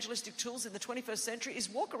greatest evangelistic tools in the 21st century is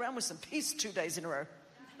walk around with some peace 2 days in a row.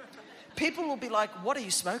 People will be like, what are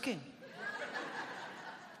you smoking?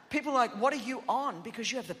 People are like, what are you on?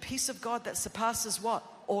 Because you have the peace of God that surpasses what?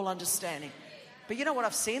 All understanding. But you know what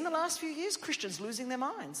I've seen the last few years? Christians losing their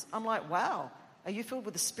minds. I'm like, wow, are you filled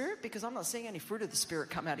with the Spirit? Because I'm not seeing any fruit of the Spirit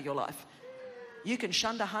come out of your life. You can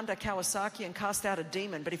shunda hunda Kawasaki and cast out a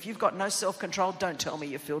demon, but if you've got no self-control, don't tell me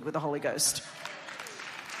you're filled with the Holy Ghost.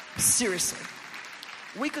 Seriously.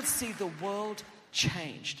 We could see the world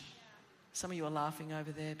changed. Some of you are laughing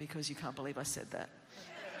over there because you can't believe I said that.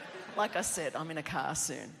 Like I said, I'm in a car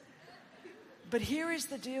soon. But here is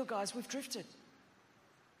the deal, guys. We've drifted.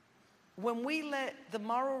 When we let the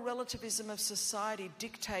moral relativism of society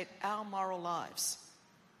dictate our moral lives,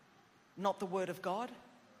 not the Word of God,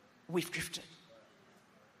 we've drifted.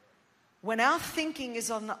 When our thinking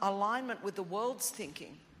is on alignment with the world's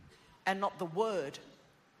thinking and not the Word,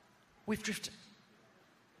 we've drifted.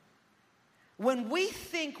 When we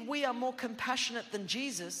think we are more compassionate than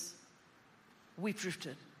Jesus, we've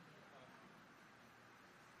drifted.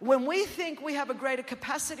 When we think we have a greater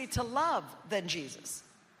capacity to love than Jesus,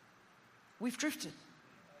 we've drifted.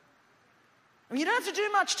 And you don't have to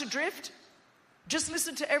do much to drift. Just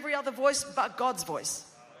listen to every other voice but God's voice,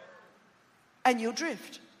 and you'll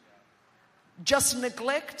drift. Just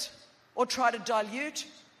neglect or try to dilute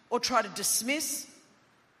or try to dismiss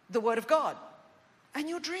the Word of God, and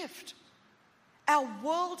you'll drift. Our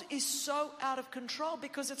world is so out of control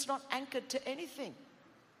because it's not anchored to anything.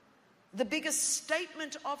 The biggest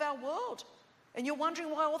statement of our world, and you're wondering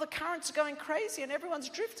why all the currents are going crazy and everyone's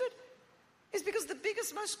drifted, is because the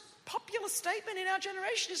biggest, most popular statement in our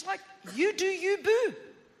generation is like, you do you, boo.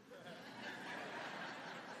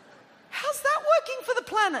 How's that working for the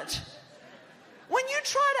planet? When you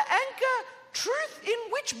try to anchor truth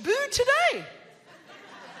in which boo today?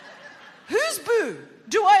 Whose boo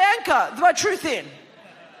do I anchor my truth in?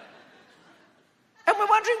 And we're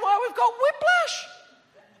wondering why we've got whiplash.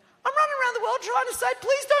 I'm running around the world trying to say,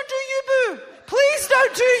 please don't do you, boo. Please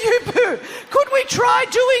don't do you, boo. Could we try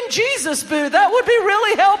doing Jesus, boo? That would be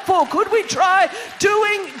really helpful. Could we try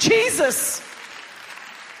doing Jesus?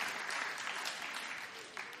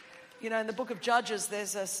 You know, in the book of Judges,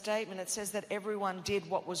 there's a statement. It says that everyone did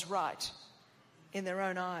what was right in their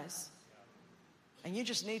own eyes. And you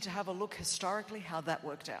just need to have a look historically how that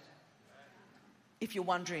worked out. If you're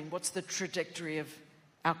wondering what's the trajectory of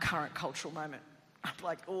our current cultural moment. I'm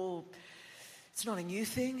like, oh, it's not a new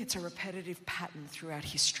thing. It's a repetitive pattern throughout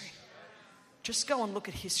history. Just go and look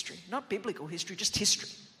at history. Not biblical history, just history.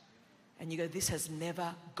 And you go, this has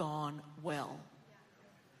never gone well.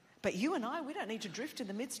 But you and I, we don't need to drift in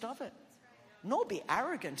the midst of it. Nor be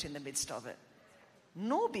arrogant in the midst of it.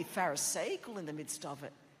 Nor be pharisaical in the midst of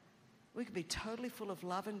it. We could be totally full of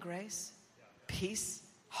love and grace, peace,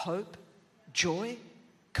 hope, joy,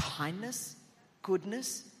 kindness,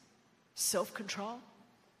 goodness, self-control.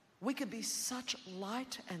 We could be such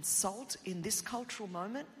light and salt in this cultural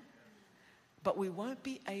moment, but we won't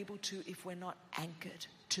be able to if we're not anchored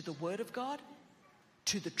to the Word of God,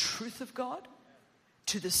 to the truth of God,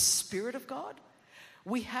 to the Spirit of God.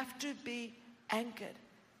 We have to be anchored.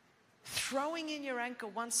 Throwing in your anchor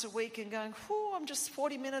once a week and going, whew, I'm just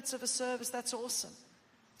 40 minutes of a service, that's awesome.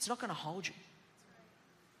 It's not going to hold you.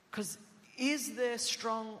 Because is there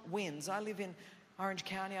strong winds? I live in Orange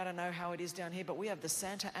County. I don't know how it is down here, but we have the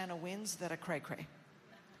Santa Ana winds that are cray-cray.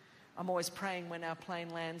 I'm always praying when our plane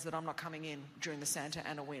lands that I'm not coming in during the Santa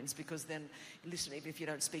Ana winds, because then, listen, even if you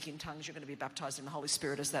don't speak in tongues, you're going to be baptized in the Holy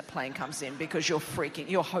Spirit as that plane comes in, because you're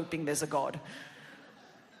hoping there's a God.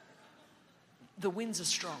 The winds are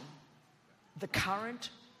strong. The current,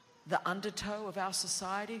 the undertow of our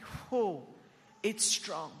society, whew, it's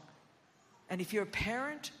strong. And if you're a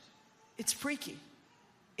parent, it's freaky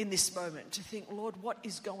in this moment to think, Lord, what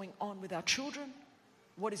is going on with our children?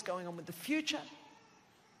 What is going on with the future?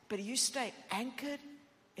 But you stay anchored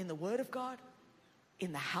in the Word of God,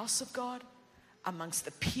 in the house of God, amongst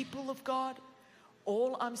the people of God.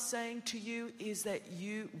 All I'm saying to you is that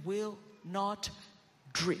you will not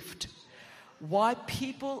drift. Why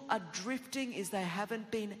people are drifting is they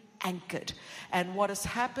haven't been anchored. And what has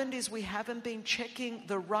happened is we haven't been checking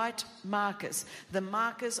the right markers, the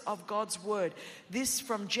markers of God's word. This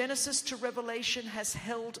from Genesis to Revelation has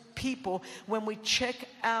held people when we check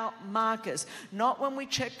our markers, not when we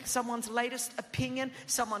check someone's latest opinion,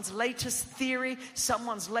 someone's latest theory,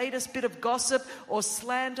 someone's latest bit of gossip or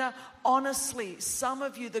slander. Honestly, some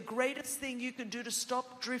of you, the greatest thing you can do to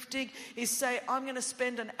stop drifting is say, I'm going to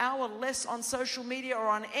spend an hour less on social media or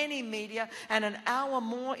on any media and an hour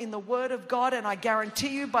more in the Word of God. And I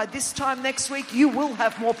guarantee you by this time next week, you will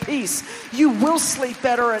have more peace. You will sleep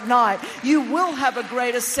better at night. You will have a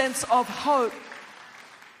greater sense of hope.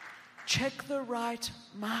 Check the right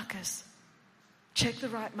markers. Check the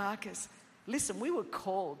right markers. Listen, we were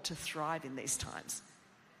called to thrive in these times.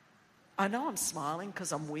 I know I'm smiling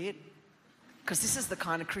because I'm weird, because this is the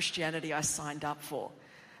kind of Christianity I signed up for.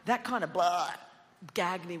 That kind of blah,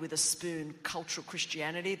 gag me with a spoon cultural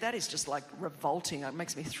Christianity, that is just like revolting. It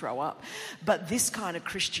makes me throw up. But this kind of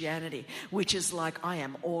Christianity, which is like, I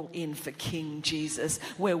am all in for King Jesus,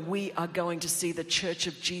 where we are going to see the Church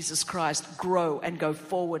of Jesus Christ grow and go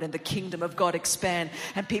forward and the kingdom of God expand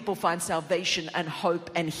and people find salvation and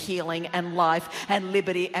hope and healing and life and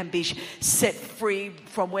liberty and be set free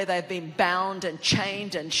from where they've been bound and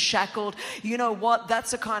chained and shackled. You know what?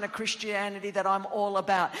 That's a kind of Christianity that I'm all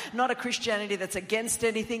about. Not a Christianity that's against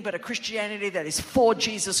anything, but a Christianity that is for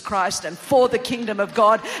Jesus Christ and for the kingdom of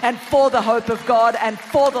God and for the hope of God and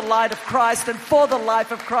for the light of Christ and for the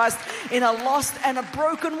life of Christ in a lost and a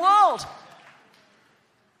broken world.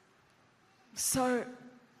 So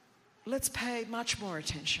let's pay much more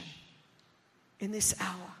attention in this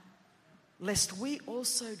hour, lest we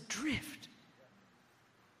also drift.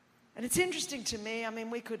 And it's interesting to me, I mean,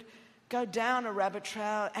 we could go down a rabbit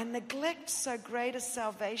trail and neglect so great a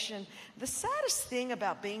salvation. The saddest thing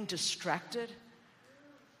about being distracted,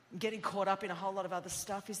 getting caught up in a whole lot of other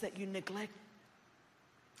stuff, is that you neglect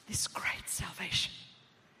this great salvation.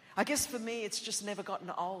 I guess for me, it's just never gotten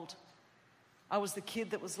old. I was the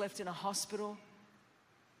kid that was left in a hospital,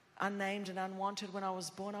 unnamed and unwanted when I was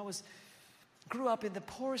born. Grew up in the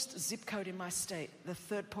poorest zip code in my state, the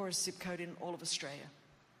third poorest zip code in all of Australia.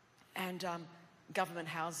 And government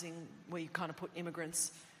housing where you kind of put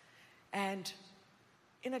immigrants. And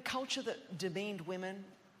in a culture that demeaned women,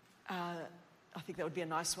 I think that would be a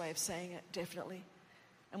nice way of saying it, definitely,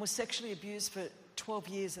 and was sexually abused for 12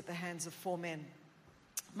 years at the hands of 4 men.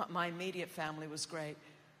 My immediate family was great,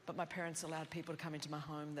 but my parents allowed people to come into my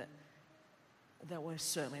home that were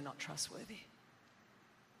certainly not trustworthy.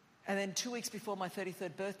 And then 2 weeks before my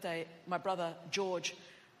 33rd birthday, my brother George,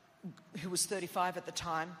 who was 35 at the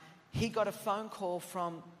time, he got a phone call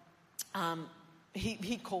from,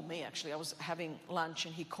 he called me actually. I was having lunch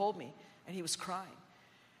and he called me and he was crying.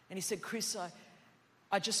 And he said, Chris,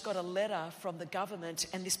 I just got a letter from the government,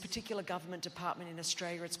 and this particular government department in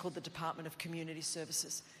Australia, it's called the Department of Community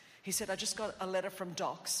Services. He said, I just got a letter from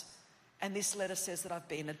Docs, and this letter says that I've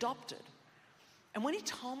been adopted. And when he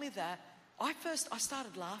told me that, I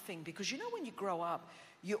started laughing, because you know when you grow up,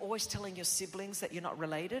 you're always telling your siblings that you're not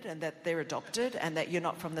related and that they're adopted and that you're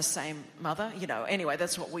not from the same mother. You know, anyway,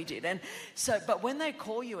 that's what we did. And so, but when they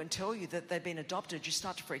call you and tell you that they've been adopted, you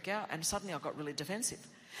start to freak out. And suddenly I got really defensive.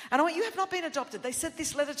 And I went, you have not been adopted. They sent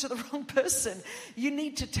this letter to the wrong person. You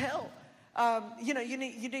need to tell. You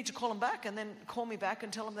need to call them back and then call me back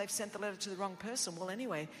and tell them they've sent the letter to the wrong person. Well,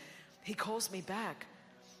 anyway, he calls me back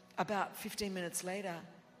about 15 minutes later,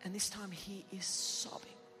 and this time he is sobbing.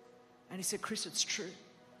 And he said, Chris, it's true.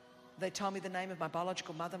 They told me the name of my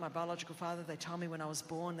biological mother, my biological father. They told me when I was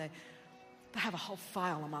born. They have a whole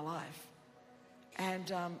file on my life.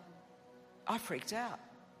 And I freaked out.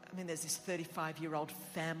 I mean, there's this 35-year-old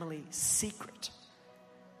family secret.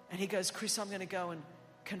 And he goes, Chris, I'm going to go and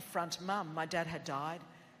confront Mum. My dad had died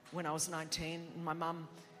when I was 19. And my mum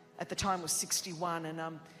at the time was 61. And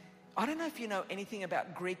I don't know if you know anything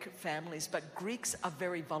about Greek families, but Greeks are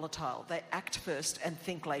very volatile. They act first and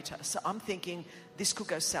think later. So I'm thinking this could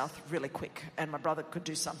go south really quick and my brother could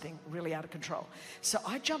do something really out of control. So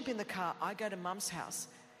I jump in the car, I go to Mum's house,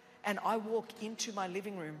 and I walk into my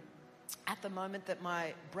living room at the moment that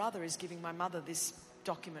my brother is giving my mother this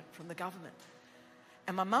document from the government.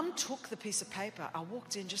 And my mum took the piece of paper. I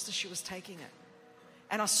walked in just as she was taking it.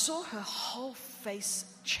 And I saw her whole face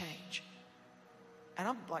change. And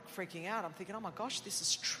I'm like freaking out. I'm thinking, oh my gosh, this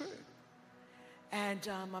is true. And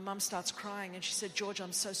my mum starts crying and she said, George,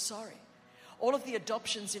 I'm so sorry. All of the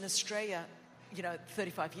adoptions in Australia,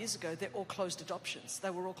 35 years ago, they're all closed adoptions. They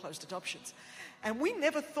were all closed adoptions. And we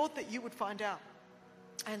never thought that you would find out.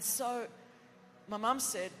 And so my mum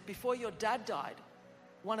said, before your dad died,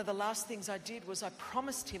 one of the last things I did was I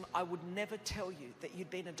promised him I would never tell you that you'd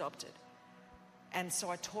been adopted. And so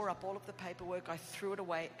I tore up all of the paperwork, I threw it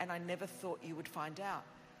away, and I never thought you would find out.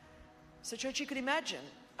 So church, you could imagine,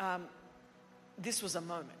 this was a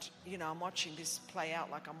moment. You know, I'm watching this play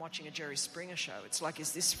out like I'm watching a Jerry Springer show. It's like,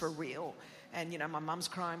 is this for real? And, you know, my mum's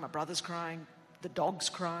crying, my brother's crying, the dog's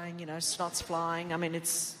crying, you know, snot's flying. I mean,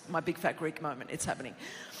 it's my big fat Greek moment. It's happening.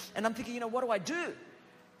 And I'm thinking, you know, what do I do?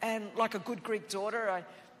 And like a good Greek daughter,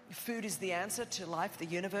 food is the answer to life, the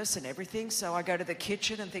universe, and everything. So I go to the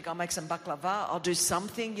kitchen and think, I'll make some baklava. I'll do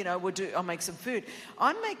something, you know, I'll make some food.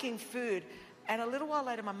 I'm making food, and a little while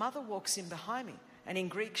later, my mother walks in behind me. And in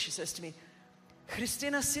Greek, she says to me,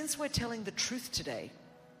 Christina, since we're telling the truth today,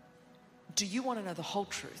 do you want to know the whole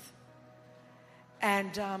truth?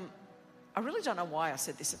 And I really don't know why I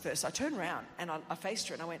said this at first. I turned around and I faced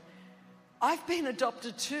her and I went, I've been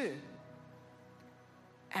adopted too.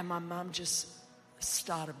 And my mum just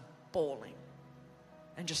started bawling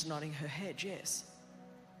and just nodding her head, yes.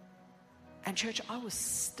 And church, I was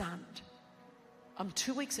stunned. I'm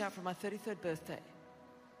 2 weeks out from my 33rd birthday.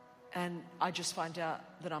 And I just find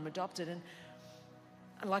out that I'm adopted. And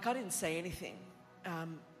like, I didn't say anything. I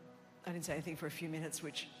didn't say anything for a few minutes,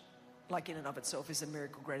 which, like, in and of itself is a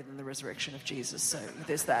miracle greater than the resurrection of Jesus. So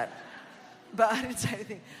there's that. But I didn't say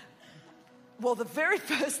anything. Well, the very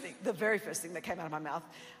first thing that came out of my mouth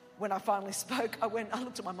when I finally spoke, I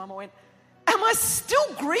looked at my mum, I went, am I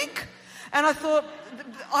still Greek? And I thought,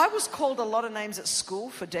 I was called a lot of names at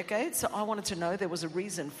school for decades, so I wanted to know there was a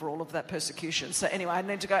reason for all of that persecution. So anyway, I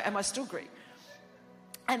needed to go, am I still Greek?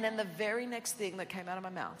 And then the very next thing that came out of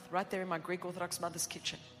my mouth, right there in my Greek Orthodox mother's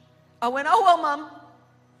kitchen, I went, oh, well, Mum,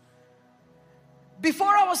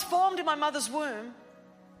 before I was formed in my mother's womb,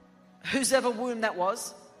 whose ever womb that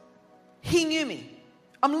was, he knew me.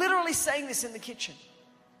 I'm literally saying this in the kitchen.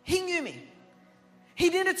 He knew me. He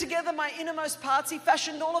knitted together my innermost parts. He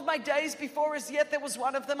fashioned all of my days before as yet there was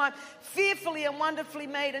one of them. I'm fearfully and wonderfully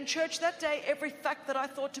made. And church, that day, every fact that I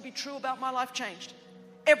thought to be true about my life changed.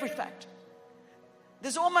 Every fact.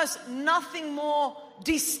 There's almost nothing more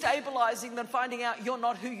destabilizing than finding out you're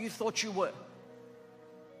not who you thought you were.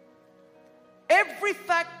 Every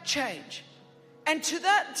fact changed. And to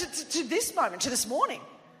this moment, to this morning,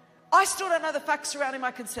 I still don't know the facts surrounding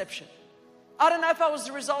my conception. I don't know if I was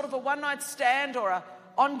the result of a one-night stand or an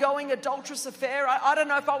ongoing adulterous affair. I don't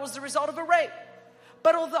know if I was the result of a rape.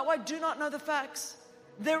 But although I do not know the facts,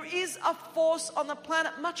 there is a force on the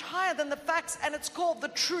planet much higher than the facts, and it's called the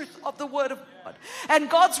truth of the Word of God. And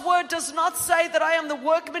God's Word does not say that I am the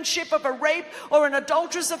workmanship of a rape or an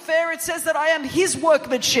adulterous affair. It says that I am His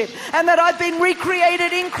workmanship and that I've been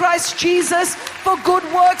recreated in Christ Jesus for good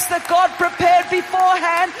works that God prepared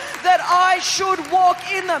beforehand that I should walk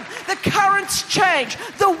in them. The currents changed.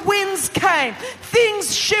 The winds came.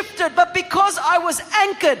 Things shifted. But because I was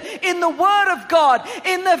anchored in the Word of God,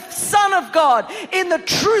 in the Son of God, in the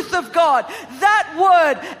truth of God, that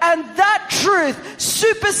Word and that truth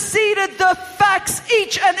superseded the facts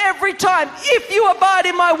each and every time. If you abide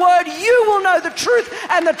in my Word, you will know the truth,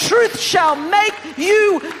 and the truth shall make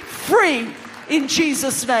you free. In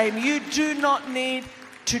Jesus' name, you do not need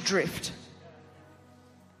to drift.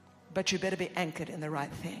 But you better be anchored in the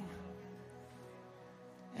right thing.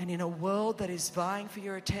 And in a world that is vying for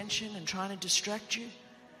your attention and trying to distract you,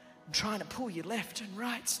 and trying to pull you left and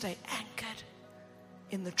right, stay anchored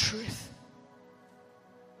in the truth.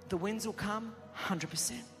 The winds will come,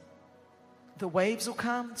 100%. The waves will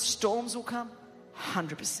come, storms will come,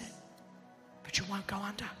 100%. But you won't go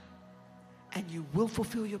under. And you will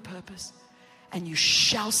fulfill your purpose. And you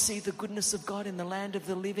shall see the goodness of God in the land of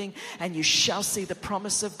the living. And you shall see the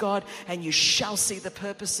promise of God. And you shall see the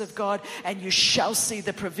purpose of God. And you shall see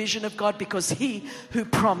the provision of God, because He who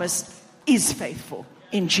promised is faithful.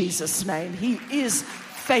 In Jesus' name, He is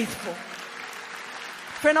faithful.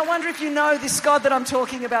 Friend, I wonder if you know this God that I'm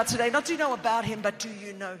talking about today. Not do you know about Him, but do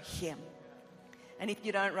you know Him? And if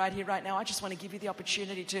you don't right here, right now, I just want to give you the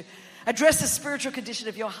opportunity to address the spiritual condition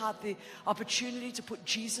of your heart, the opportunity to put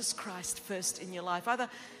Jesus Christ first in your life, either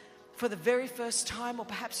for the very first time, or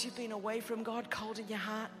perhaps you've been away from God, cold in your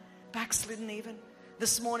heart, backslidden even.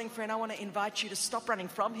 This morning, friend, I want to invite you to stop running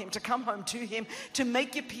from Him, to come home to Him, to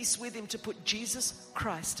make your peace with Him, to put Jesus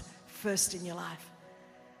Christ first in your life.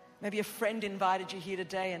 Maybe a friend invited you here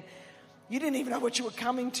today and you didn't even know what you were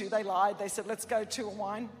coming to. They lied. They said, let's go to a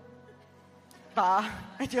wine bar.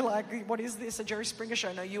 And you're like, what is this, a Jerry Springer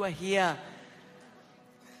show? No, you are here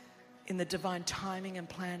in the divine timing and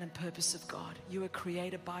plan and purpose of God. You are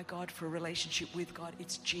created by God for a relationship with God.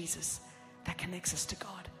 It's Jesus that connects us to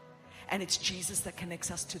God. And it's Jesus that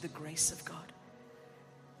connects us to the grace of God.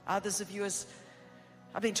 Others of you, as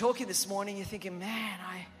I've been talking this morning, you're thinking, man,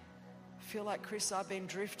 I feel like, Chris, I've been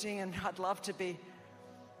drifting and I'd love to be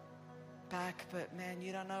back, but man,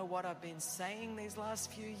 you don't know what I've been saying these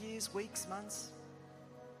last few years, weeks, months,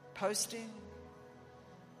 posting,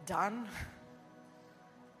 done.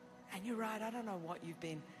 And you're right, I don't know what you've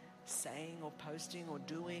been saying or posting or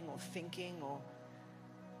doing or thinking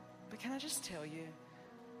but can I just tell you,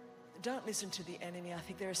 don't listen to the enemy. I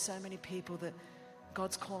think there are so many people that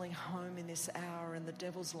God's calling home in this hour and the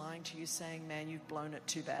devil's lying to you saying, man, you've blown it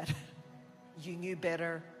too bad. You knew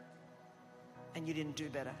better and you didn't do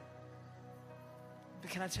better. But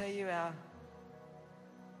can I tell you, our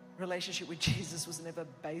relationship with Jesus was never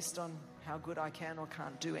based on how good I can or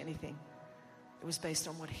can't do anything. It was based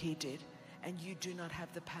on what he did. And you do not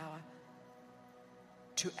have the power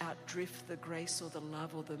to outdrift the grace or the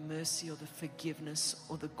love or the mercy or the forgiveness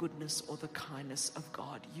or the goodness or the kindness of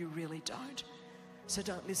God. You really don't. So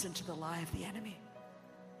don't listen to the lie of the enemy.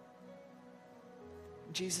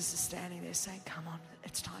 Jesus is standing there saying, come on,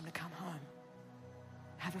 it's time to come home.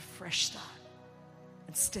 Have a fresh start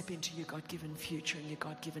and step into your God-given future and your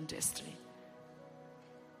God-given destiny.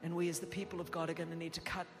 And we as the people of God are going to need to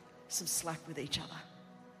cut some slack with each other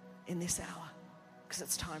in this hour, because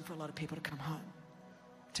it's time for a lot of people to come home.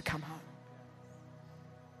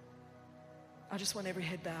 I just want every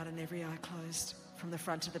head bowed and every eye closed, from the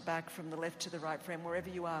front to the back, from the left to the right, friend, wherever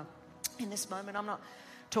you are in this moment. I'm not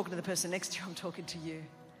talking to the person next to you, I'm talking to you.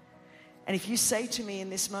 And if you say to me in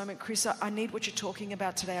this moment, Chris, I need what you're talking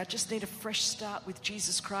about today. I just need a fresh start with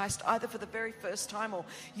Jesus Christ, either for the very first time or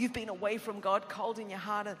you've been away from God, cold in your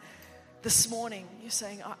heart, and this morning you're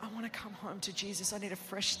saying, I want to come home to Jesus. I need a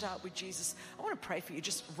fresh start with Jesus. I want to pray for you,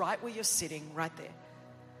 just right where you're sitting, right there.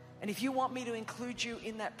 And if you want me to include you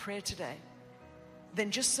in that prayer today,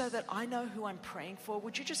 then just so that I know who I'm praying for,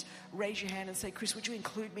 would you just raise your hand and say, Chris, would you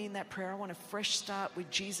include me in that prayer? I want a fresh start with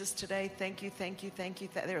Jesus today. Thank you, thank you, thank you.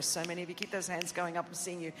 There are so many of you. Keep those hands going up. I'm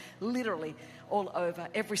seeing you literally all over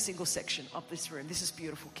every single section of this room. This is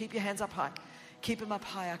beautiful. Keep your hands up high. Keep them up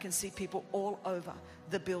high. I can see people all over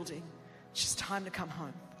the building. It's just time to come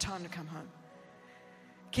home. Time to come home.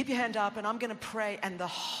 Keep your hand up and I'm going to pray, and the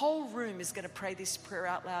whole room is going to pray this prayer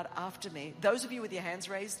out loud after me. Those of you with your hands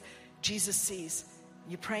raised, Jesus sees.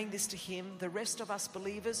 You're praying this to him. The rest of us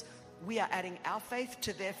believers, we are adding our faith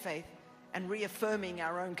to their faith and reaffirming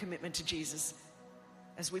our own commitment to Jesus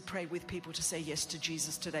as we pray with people to say yes to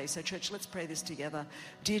Jesus today. So church, let's pray this together.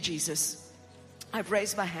 Dear Jesus, I've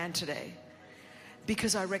raised my hand today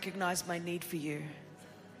because I recognize my need for you.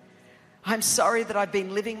 I'm sorry that I've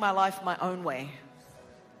been living my life my own way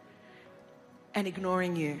and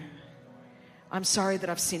ignoring you. I'm sorry that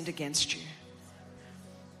I've sinned against you.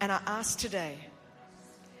 And I ask today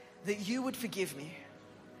that you would forgive me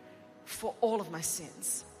for all of my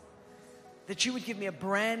sins. That you would give me a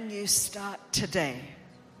brand new start today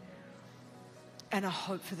and a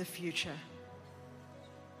hope for the future.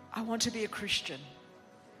 I want to be a Christian,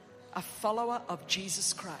 a follower of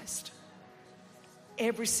Jesus Christ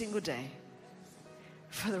every single day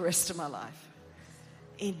for the rest of my life.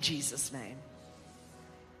 In Jesus' name.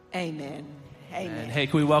 Amen. Amen. Hey,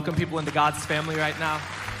 can we welcome people into God's family right now?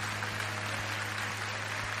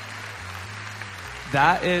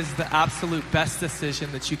 That is the absolute best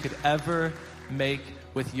decision that you could ever make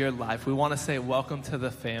with your life. We want to say welcome to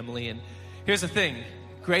the family. And here's the thing.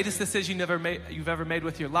 Greatest decision you've ever made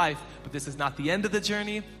with your life, but this is not the end of the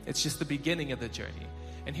journey. It's just the beginning of the journey.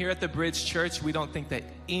 And here at the Bridge Church, we don't think that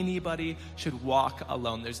anybody should walk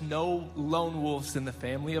alone. There's no lone wolves in the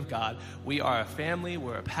family of God. We are a family,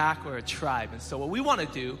 we're a pack, we're a tribe. And so what we want to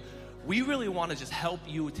do, we really want to just help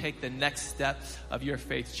you take the next step of your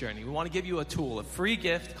faith journey. We want to give you a tool, a free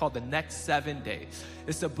gift called The Next 7 Days.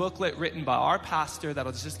 It's a booklet written by our pastor that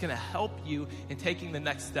is just going to help you in taking the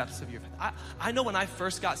next steps of your faith. I know when I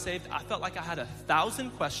first got saved, I felt like I had 1,000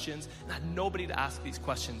 questions and I had nobody to ask these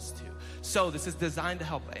questions to. So this is designed to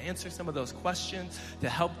help answer some of those questions, to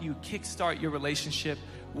help you kickstart your relationship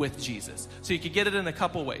with Jesus. So you can get it in a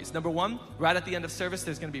couple ways. Number one, right at the end of service,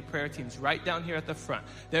 there's going to be prayer teams right down here at the front.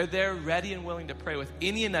 They're there ready and willing to pray with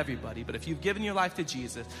any and everybody. But if you've given your life to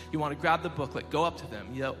Jesus, you want to grab the booklet, go up to them.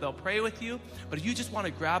 They'll pray with you. But if you just want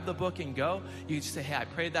to grab the book and go, you just say, hey, I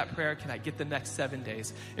prayed that prayer. Can I get the next 7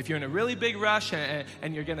 days? If you're in a really big rush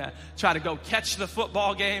and you're going to try to go catch the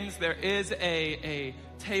football games, there is a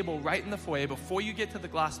table right in the foyer. Before you get to the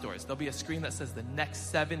glass doors, there'll be a screen that says the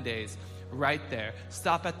next 7 days right there.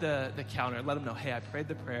 Stop at the counter and let them know, hey, I prayed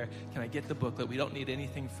the prayer. Can I get the booklet? We don't need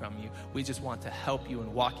anything from you. We just want to help you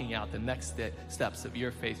in walking out the next steps of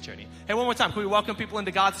your faith journey. Hey, one more time, can we welcome people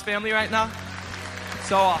into God's family right now?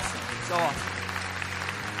 So awesome. So awesome.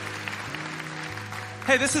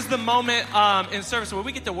 Hey, this is the moment in service where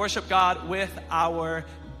we get to worship God with our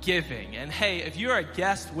giving. And hey, if you're a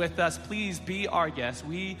guest with us, please be our guest.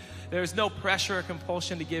 There's no pressure or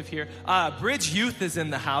compulsion to give here. Bridge Youth is in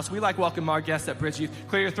the house. We like welcoming our guests at Bridge Youth.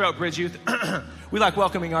 Clear your throat, Bridge Youth. We like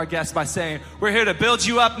welcoming our guests by saying, we're here to build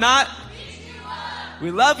you up, not beat you up.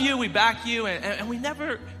 We love you, we back you, and we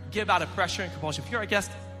never give out of pressure and compulsion. If you're a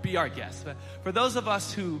guest, be our guest. But for those of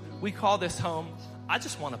us who we call this home, I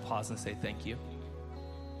just want to pause and say thank you.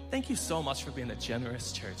 Thank you so much for being a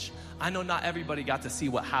generous church. I know not everybody got to see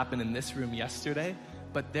what happened in this room yesterday,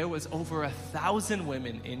 but there was over 1,000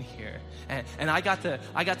 women in here. And I got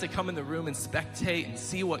to come in the room and spectate and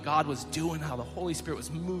see what God was doing, how the Holy Spirit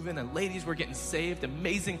was moving, and ladies were getting saved.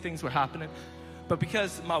 Amazing things were happening. But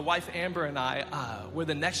because my wife Amber and I were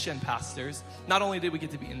the Next Gen pastors, not only did we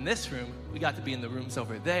get to be in this room, we got to be in the rooms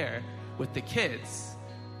over there with the kids,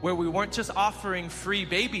 where we weren't just offering free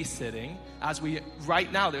babysitting,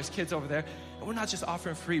 right now there's kids over there, and we're not just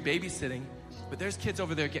offering free babysitting, but there's kids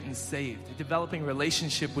over there getting saved, developing a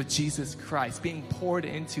relationship with Jesus Christ, being poured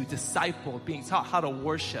into, discipled, being taught how to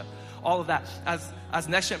worship, all of that. As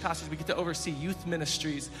Next Gen pastors, we get to oversee youth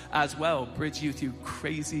ministries as well. Bridge Youth, you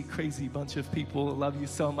crazy, crazy bunch of people. Love you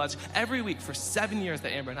so much. Every week for 7 years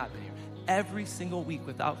that Amber and I have been here, every single week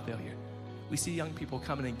without failure, we see young people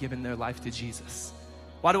coming and giving their life to Jesus.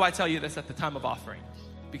 Why do I tell you this at the time of offering?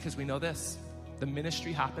 Because we know this. The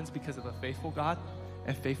ministry happens because of a faithful God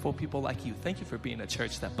and faithful people like you. Thank you for being a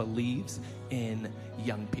church that believes in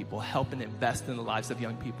young people, helping invest in the lives of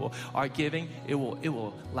young people. Our giving, it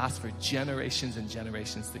will last for generations and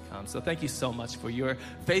generations to come. So thank you so much for your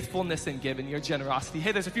faithfulness in giving, your generosity.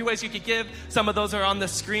 Hey, there's a few ways you could give. Some of those are on the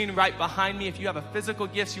screen right behind me. If you have a physical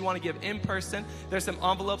gift you want to give in person, there's some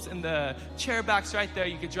envelopes in the chair backs right there.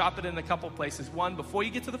 You could drop it in a couple places. One, before you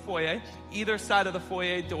get to the foyer, either side of the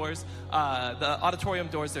foyer doors, the auditorium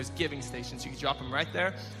doors, there's giving stations. You can drop them right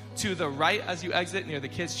there. To the right as you exit near the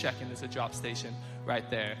kids check-in, there's a drop station right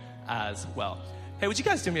there as well. Hey, would you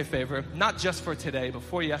guys do me a favor? Not just for today, but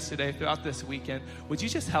for yesterday, throughout this weekend, would you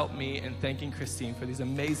just help me in thanking Christine for these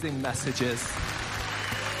amazing messages?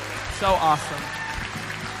 So awesome.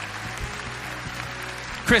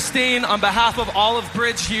 Christine, on behalf of all of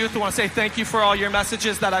Bridge Youth, I want to say thank you for all your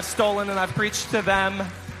messages that I've stolen and I've preached to them.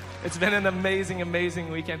 It's been an amazing,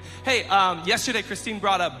 amazing weekend. Hey, yesterday Christine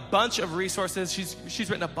brought a bunch of resources. She's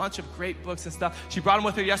written a bunch of great books and stuff. She brought them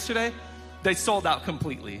with her yesterday. They sold out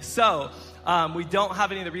completely. So we don't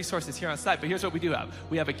have any of the resources here on site, but here's what we do have.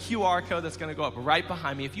 We have a QR code that's going to go up right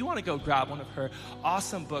behind me. If you want to go grab one of her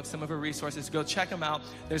awesome books, some of her resources, go check them out.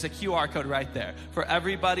 There's a QR code right there. For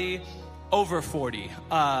everybody over 40,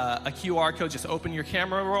 a QR code, just open your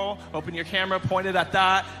camera roll, open your camera, point it at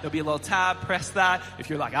that. There'll be a little tab, press that. If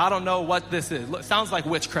you're like, I don't know what this is. Look, sounds like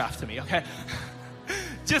witchcraft to me, okay?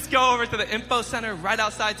 Just go over to the info center right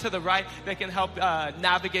outside to the right. They can help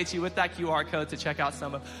navigate you with that QR code to check out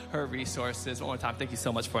some of her resources. One more time, thank you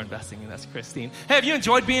so much for investing in us, Christine. Hey, have you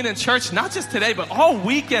enjoyed being in church? Not just today, but all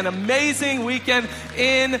weekend. Amazing weekend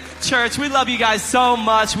in church. We love you guys so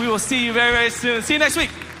much. We will see you very, very soon. See you next week.